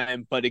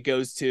time, but it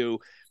goes to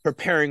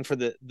preparing for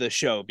the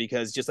show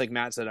because just like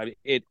Matt said, I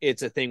mean,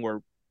 it's a thing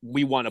where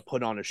we want to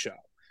put on a show.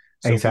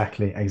 So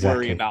exactly.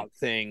 Worry about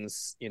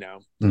things, in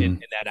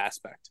that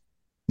aspect.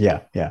 Yeah.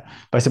 But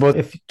I suppose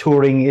if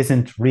touring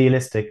isn't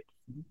realistic,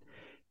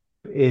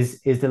 is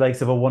the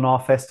likes of a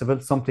one-off festival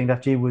something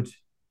that you would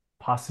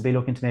possibly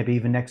look into maybe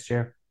even next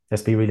year?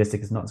 Let's be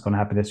realistic; it's nothing's going to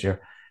happen this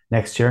year.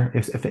 Next year,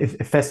 if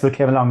a festival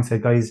came along and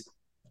said, "Guys,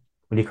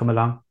 will you come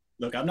along?"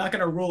 Look, I'm not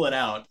going to rule it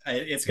out.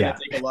 It's going to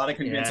take a lot of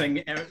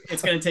convincing.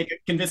 It's going to take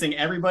convincing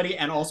everybody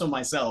and also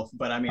myself.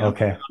 But I mean,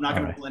 I'm not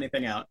going to rule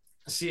anything out.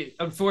 See,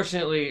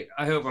 unfortunately,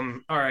 I hope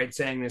I'm all right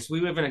saying this.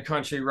 We live in a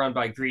country run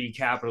by greedy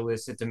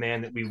capitalists that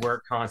demand that we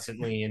work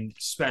constantly and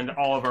spend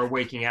all of our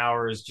waking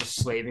hours just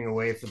slaving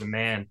away for the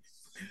man.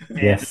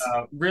 And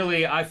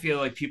really, I feel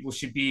like people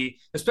should be,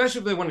 especially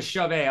if they want to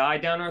shove AI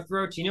down our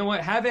throats. You know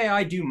what? Have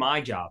AI do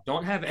my job.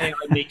 Don't have AI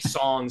make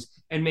songs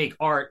and make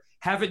art.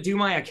 Have it do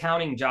my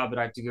accounting job that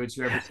I have to go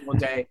to every single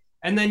day.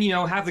 And then,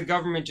 have the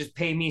government just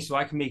pay me so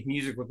I can make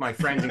music with my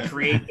friends and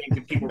create things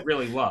that people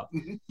really love.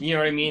 You know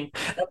what I mean?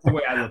 That's the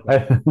way I look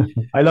at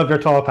it. I love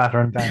your thought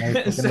pattern, Dan.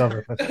 I love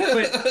it.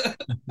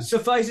 But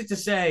suffice it to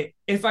say,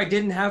 if I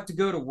didn't have to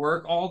go to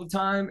work all the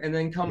time and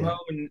then come home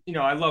and,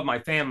 I love my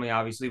family,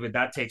 obviously, but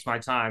that takes my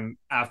time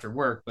after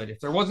work. But if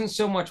there wasn't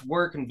so much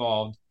work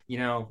involved,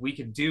 we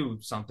could do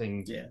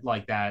something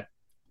like that.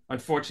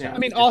 Unfortunately. I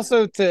mean,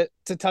 also to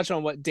touch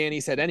on what Danny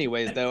said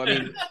anyways, though, I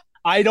mean,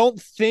 I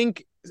don't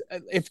think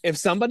if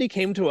somebody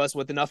came to us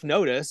with enough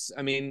notice,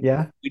 I mean,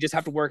 we just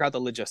have to work out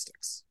the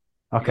logistics.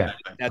 Okay.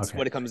 That's Okay.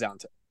 what it comes down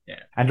to.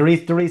 And the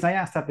reason I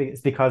asked that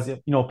is because,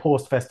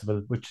 post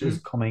festival, which is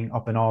coming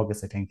up in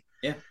August, I think.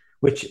 Yeah.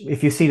 Which,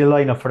 if you see the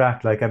lineup for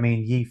that, like, I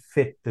mean, ye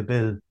fit the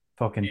bill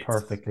fucking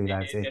perfectly,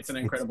 lads. It's an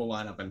incredible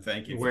lineup, and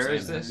thank you. Where for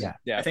is saying this? that.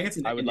 Yeah. I think it's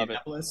in I would love it.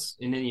 Indianapolis.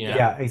 In Indiana.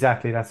 Yeah,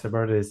 exactly. That's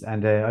where it is.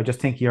 And I just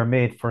think you're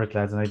made for it,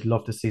 lads. And I'd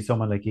love to see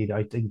someone like you.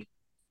 I think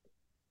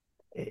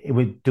it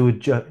would do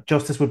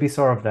justice would be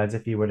served, lads,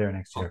 if you were there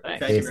next year, thank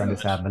you based very on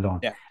this much. album alone.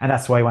 Yeah. And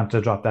that's why I wanted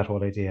to drop that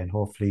whole idea. And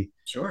hopefully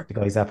Sure. the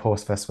guys at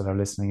Post Festival are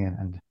listening in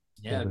and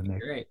Yeah, will that'd be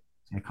make great.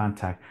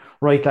 contact.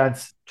 Right,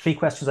 lads. 3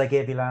 questions I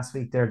gave you last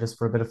week there, just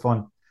for a bit of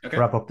fun. Okay. To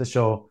wrap up the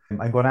show.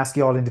 I'm going to ask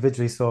you all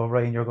individually. So,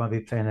 Ryan, you're going to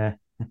be playing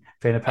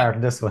a part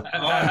in this one.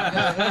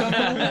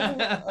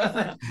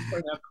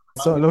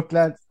 So, look,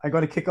 lads, I'm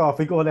going to kick off.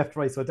 We go left,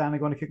 right. So, Dan, I'm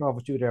going to kick off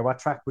with you there. What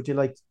track would you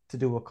like to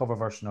do a cover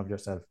version of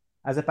yourself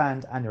as a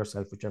band and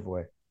yourself, whichever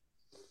way?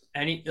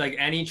 Any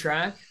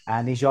track?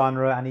 Any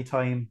genre, any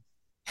time.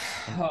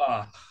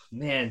 Oh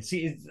man,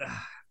 see,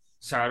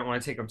 sorry, I don't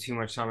want to take up too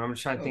much time. I'm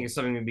just trying to think of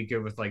something that'd be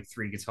good with like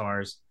 3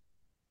 guitars.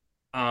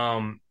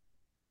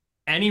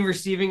 Any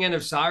receiving end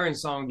of Siren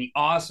song would be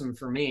awesome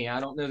for me. I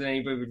don't know that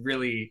anybody would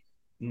really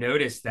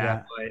notice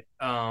that, but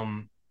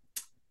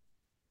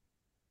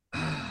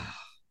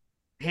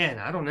man,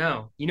 I don't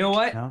know. You know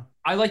what? No?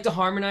 I like to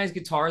harmonize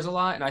guitars a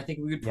lot, and I think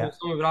we could pull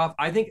some of it off.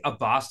 I think a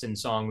Boston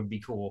song would be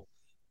cool.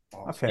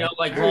 Okay.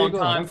 Like long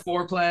time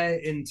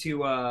foreplay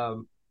into I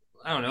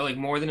don't know, like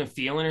More Than a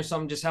Feeling or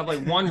something. Just have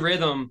like one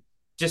rhythm,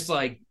 just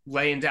like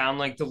laying down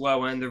like the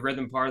low end, the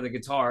rhythm part of the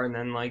guitar, and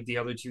then like the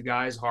other 2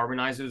 guys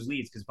harmonize those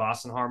leads because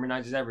Boston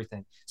harmonizes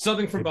everything.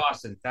 Something from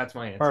Boston. That's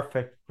my answer.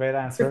 Perfect. Great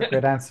answer.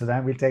 Great answer,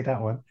 Dan. We'll take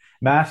that one.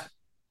 Matt?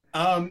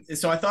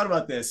 So I thought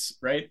about this,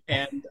 right?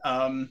 And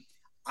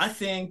I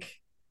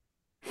think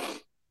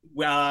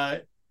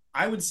I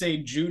would say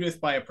Judith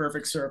by A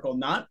Perfect Circle,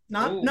 not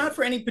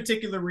for any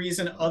particular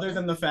reason other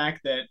than the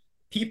fact that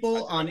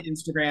people on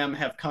Instagram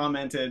have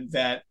commented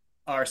that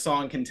our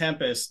song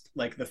Contempest,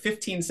 like the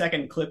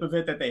 15-second clip of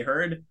it that they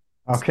heard,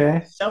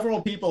 okay,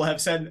 several people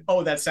have said,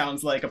 "Oh, that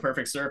sounds like A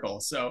Perfect Circle."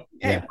 So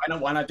hey,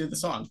 why not do the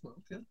song?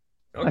 Okay.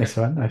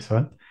 Nice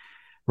one.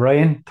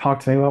 Ryan, talk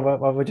to me.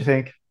 What would you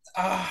think?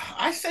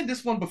 I said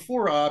this one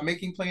before,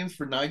 Making Plans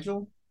for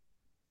Nigel.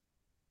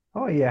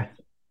 Oh yeah.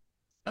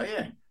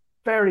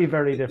 Very,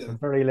 very different,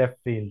 very left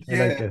field.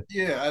 I like it.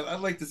 Yeah, I'd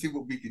like to see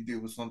what we could do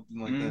with something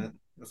like that.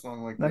 A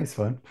song like that. Nice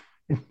one.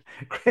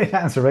 Great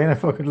answer, Ryan. I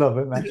fucking love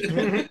it,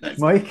 man.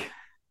 Mike?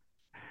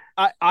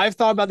 I've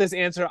thought about this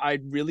answer. I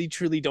really,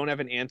 truly don't have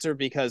an answer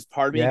because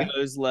part of me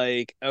goes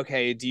like,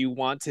 okay, do you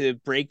want to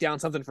break down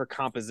something for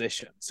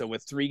composition? So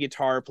with 3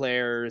 guitar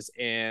players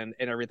and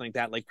everything like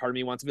that, like part of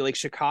me wants to be like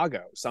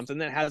Chicago, something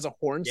that has a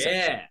horn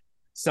section,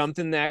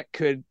 something that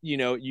could,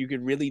 you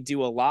could really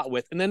do a lot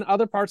with. And then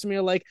other parts of me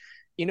are like,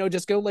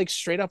 just go like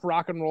straight up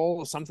rock and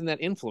roll, something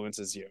that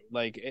influences you.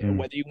 Like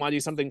whether you want to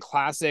do something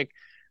classic,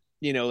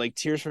 like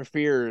Tears for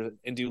Fears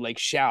and do like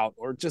Shout,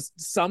 or just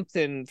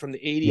something from the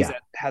 80s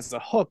that has a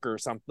hook or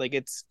something. Like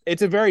it's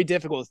a very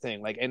difficult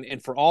thing. Like,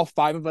 and for all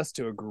 5 of us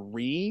to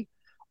agree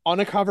on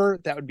a cover,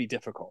 that would be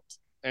difficult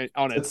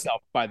on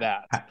itself by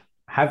that.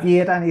 Have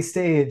you at any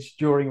stage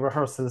during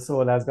rehearsal so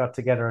lads got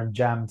together and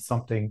jammed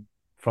something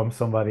from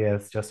somebody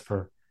else just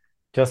for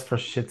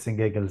shits and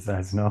giggles,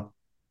 as no?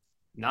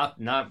 Not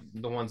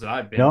the ones that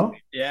I've been. No?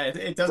 Yeah,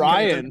 it doesn't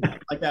Ryan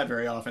like that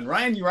very often.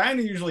 Ryan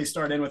usually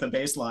start in with a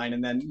bass line,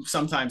 and then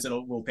sometimes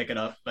we'll pick it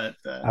up. But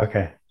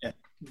okay. Yeah,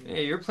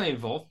 you're playing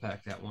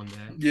Wolfpack that one day.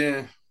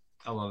 Yeah,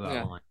 I love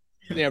that line.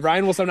 Yeah,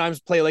 Ryan will sometimes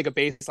play like a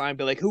bass line,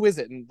 be like, "Who is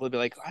it?" And we'll be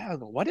like, "I don't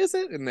know, what is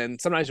it?" And then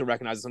sometimes you'll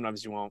recognize it,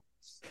 sometimes you won't.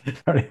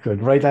 Very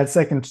good. Right, that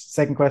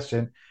second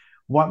question: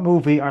 what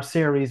movie or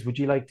series would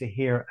you like to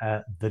hear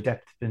 "The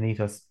Depth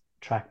Beneath Us"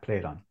 track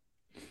played on?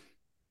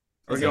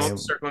 Or going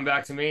circling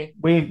back to me.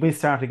 We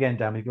start again,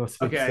 Dan. We go with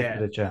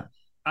it, yeah.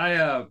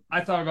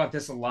 I thought about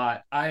this a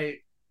lot.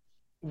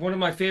 One of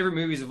my favorite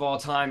movies of all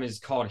time is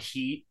called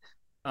Heat,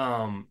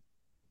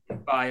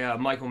 by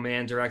Michael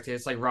Mann directed.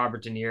 It's like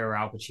Robert De Niro,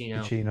 Al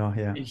Pacino.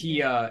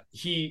 Yeah.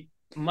 And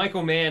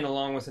Michael Mann,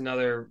 along with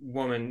another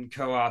woman,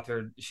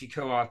 co-authored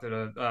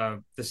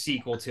the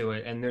sequel to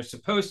it, and they're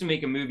supposed to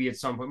make a movie at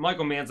some point.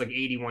 Michael Mann's like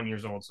 81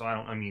 years old, so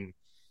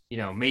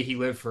may he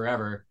live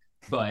forever,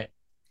 but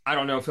I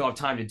don't know if he'll have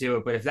time to do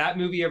it. But if that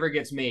movie ever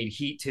gets made,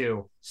 Heat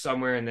 2,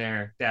 somewhere in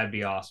there, that'd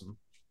be awesome.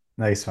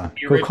 Nice one.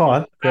 Good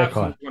call. Great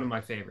call. One of my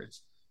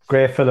favorites.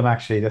 Great film,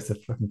 actually. That's a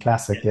fucking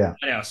classic, yeah.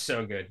 I know,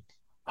 so good.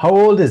 How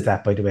old is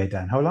that, by the way,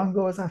 Dan? How long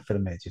ago was that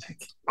film made, do you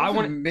think? I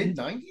want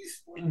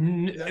mid-90s?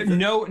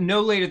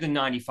 No later than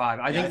 95.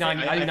 I think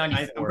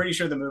 94. I'm pretty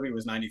sure the movie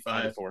was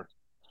 95. 94.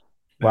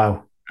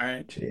 Wow. All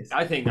right. Jeez.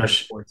 I think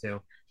 94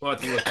 too. We'll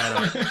have to look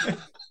that up.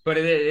 But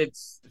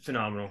it's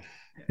phenomenal.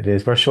 It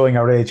is. We're showing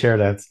our age here,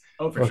 lads.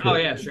 Oh, for Okay. sure. Oh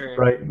yeah, sure.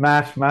 Right,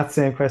 Matt,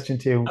 same question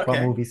to you. What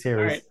Okay. movie All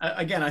series? right.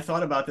 Again, I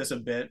thought about this a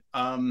bit.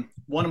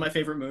 One of my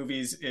favorite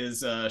movies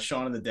is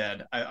Shaun of the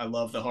Dead. I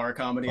love the horror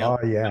comedy. Oh,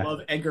 I yeah.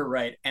 love Edgar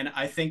Wright, and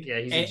I think Yeah,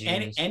 he's a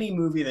genius. any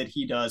movie that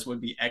he does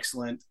would be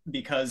excellent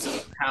because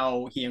of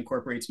how he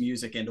incorporates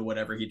music into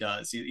whatever he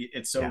does.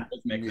 It's so Yeah.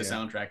 rhythmic, the Yeah.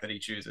 soundtrack that he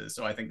chooses.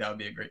 So I think that would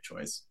be a great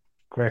choice.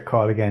 Great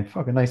call again.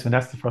 Fucking nice one.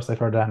 That's the first I've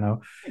heard that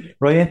now.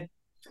 Ryan,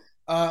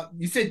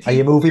 You said are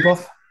you a movie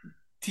buff?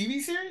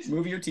 TV series?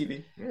 Movie or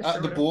TV? Yeah, sure, The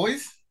whatever.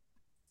 Boys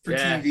for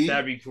Yeah, TV.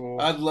 that'd be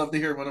cool. I'd love to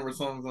hear one of our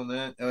songs on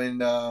that.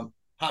 And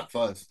Hot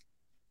Fuzz.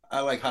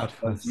 I like Hot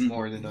Fuzz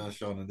more than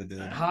Shaun of the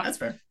Dead. That's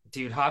fair.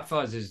 Dude, Hot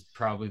Fuzz is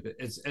probably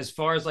as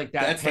far as like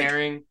that That's like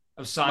pairing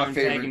of Simon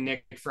Pegg favorite. and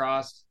Nick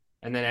Frost,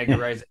 and then Edgar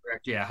Wright's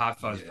director. Yeah, Hot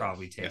Fuzz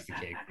probably takes the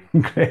cake.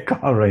 Great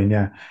call, Ryan.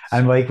 Yeah,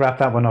 and Mike, wrap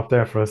that one up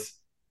there for us.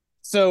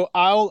 So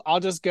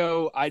I'll just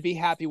go. I'd be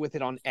happy with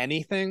it on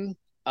anything.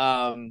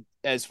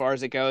 As far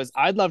as it goes,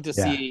 I'd love to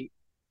see.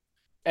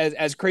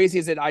 As crazy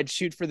as it, I'd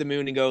shoot for the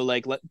moon and go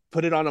like,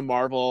 put it on a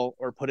Marvel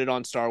or put it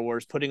on Star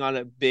Wars, putting on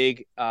a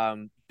big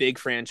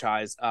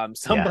franchise.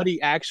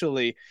 Somebody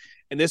actually,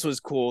 and this was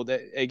cool.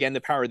 That again,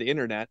 the power of the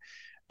internet.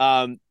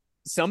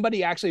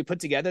 Somebody actually put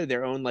together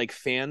their own like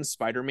fan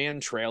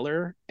Spider-Man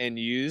trailer and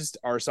used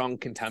our song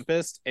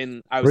Contempest,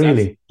 and I was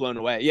absolutely blown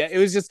away. Yeah, it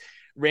was just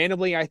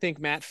randomly. I think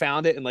Matt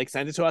found it and like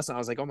sent it to us, and I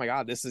was like, oh my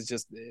god, this is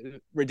just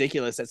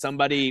ridiculous that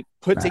somebody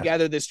put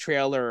together this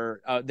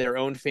trailer, their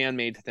own fan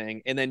made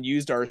thing, and then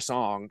used our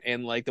song,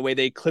 and like the way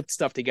they clipped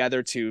stuff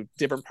together to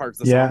different parts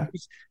of the song.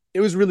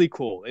 It was really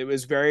cool. It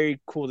was very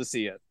cool to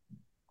see it.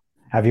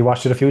 Have you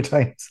watched it a few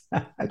times? I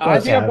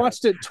think I've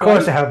watched it twice.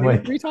 Of course I have,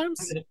 Mike. 3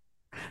 times.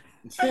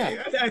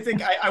 Yeah, I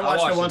think I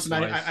watched it once, and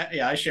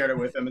I shared it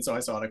with him, and so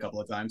I saw it a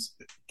couple of times.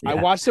 I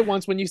watched it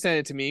once when you sent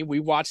it to me. We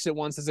watched it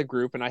once as a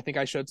group, and I think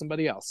I showed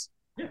somebody else.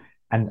 Yeah.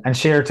 And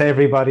share it to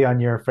everybody on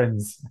your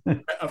friends,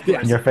 of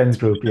course. in your friends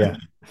group. Yeah.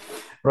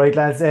 Right,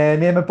 lads.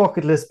 Name a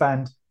bucket list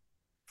band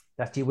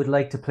that you would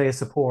like to play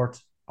support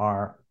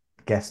or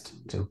guest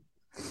to.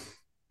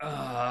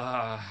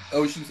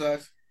 Ocean's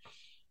Eyes.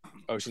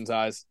 Ocean's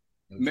Eyes.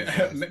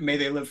 May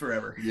they live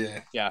forever.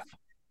 Yeah.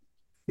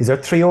 Is there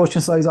 3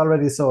 Ocean's Eyes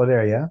already? So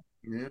there, yeah.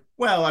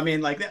 Well, I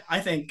mean, like I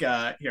think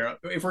here,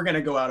 if we're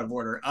gonna go out of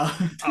order,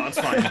 it's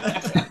fine.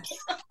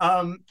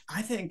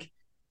 I think,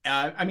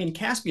 I mean,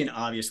 Caspian.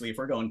 Obviously, if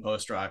we're going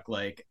post rock,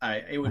 like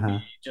it would be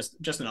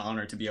just an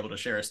honor to be able to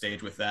share a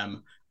stage with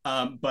them.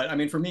 But I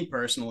mean, for me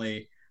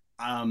personally,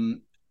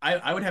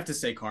 I would have to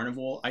say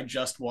Carnival. I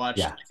just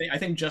watched. I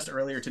think just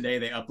earlier today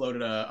they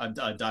uploaded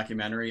a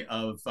documentary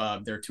of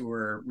their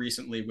tour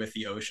recently with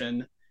The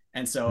Ocean.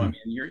 And so, I mean,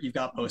 you've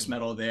got post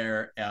metal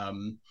there.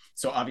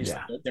 So obviously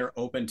they're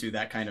open to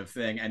that kind of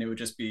thing, and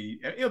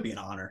it'll be an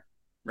honor,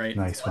 right?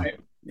 Nice so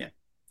one.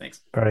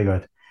 Thanks. Very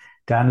good.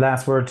 Dan,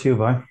 last word too,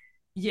 boy.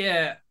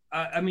 Yeah,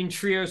 I mean,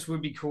 Trios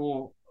would be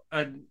cool.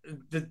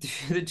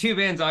 The 2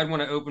 bands I'd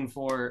want to open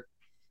for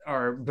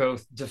are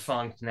both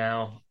defunct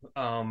now.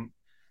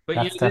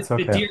 But that's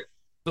okay.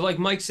 But like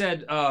Mike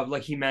said,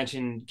 like he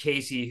mentioned,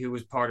 Casey, who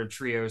was part of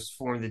Trios,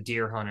 formed the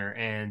Deer Hunter,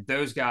 and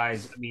those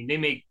guys. I mean,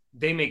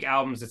 they make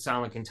albums that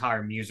sound like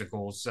entire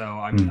musicals. So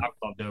I mean, I'd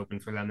love to open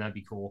for them. That'd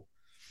be cool.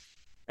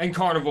 And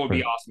Carnival would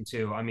be awesome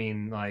too. I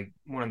mean, like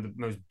one of the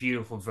most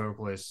beautiful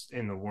vocalists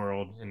in the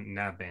world in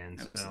that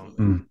band.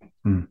 So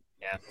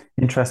yeah.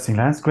 Interesting,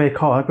 lads. Great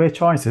call. Great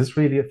choices.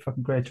 Really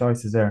fucking great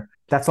choices there.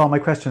 That's all my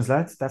questions,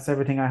 lads. That's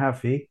everything I have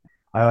for you.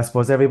 I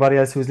suppose everybody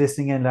else who's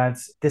listening in,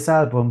 lads, this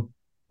album,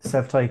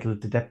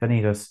 self-titled, The Death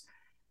Beneath Us,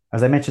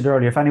 as I mentioned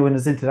earlier, if anyone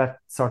is into that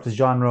sort of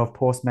genre of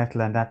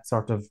post-metal and that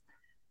sort of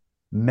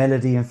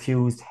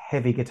melody-infused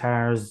heavy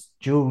guitars,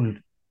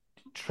 can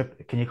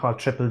you call it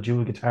triple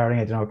dual guitaring?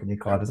 I don't know, can you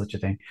call it such a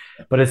thing?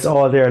 But it's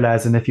all there,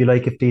 lads. And if you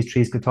like If These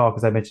Trees Could Talk,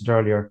 as I mentioned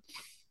earlier,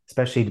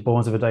 especially The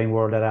Bones of a Dying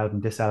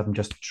World, this album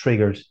just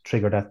triggered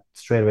that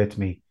straight away to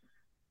me.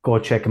 Go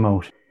check them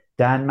out.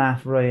 Dan,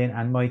 Matt, Ryan,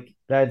 and Mike,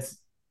 lads,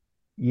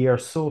 you're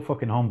so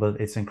fucking humble.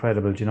 It's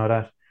incredible. Do you know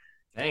that?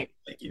 Thank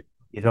you.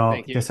 You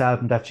know, this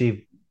album that you've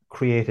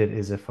created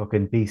is a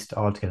fucking beast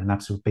altogether, an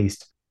absolute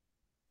beast.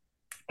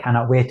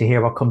 Cannot wait to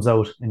hear what comes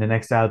out in the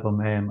next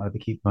album. I'll be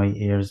keeping my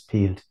ears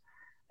peeled.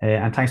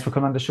 And thanks for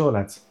coming on the show,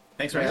 lads.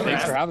 Thanks for having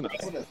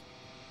us.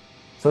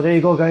 So there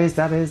you go, guys.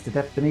 That is The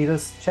Death Beneath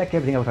Us. Check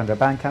everything out on their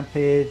Bandcamp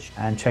page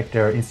and check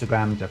their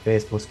Instagram, their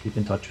Facebook. Keep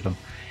in touch with them.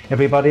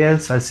 Everybody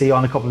else, I'll see you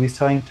on a couple of weeks'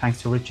 time.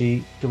 Thanks to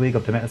Richie DeWig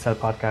of the Metal Cell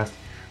Podcast,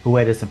 who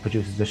edits and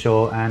produces the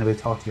show, and we'll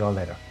talk to you all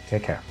later.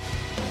 Take care.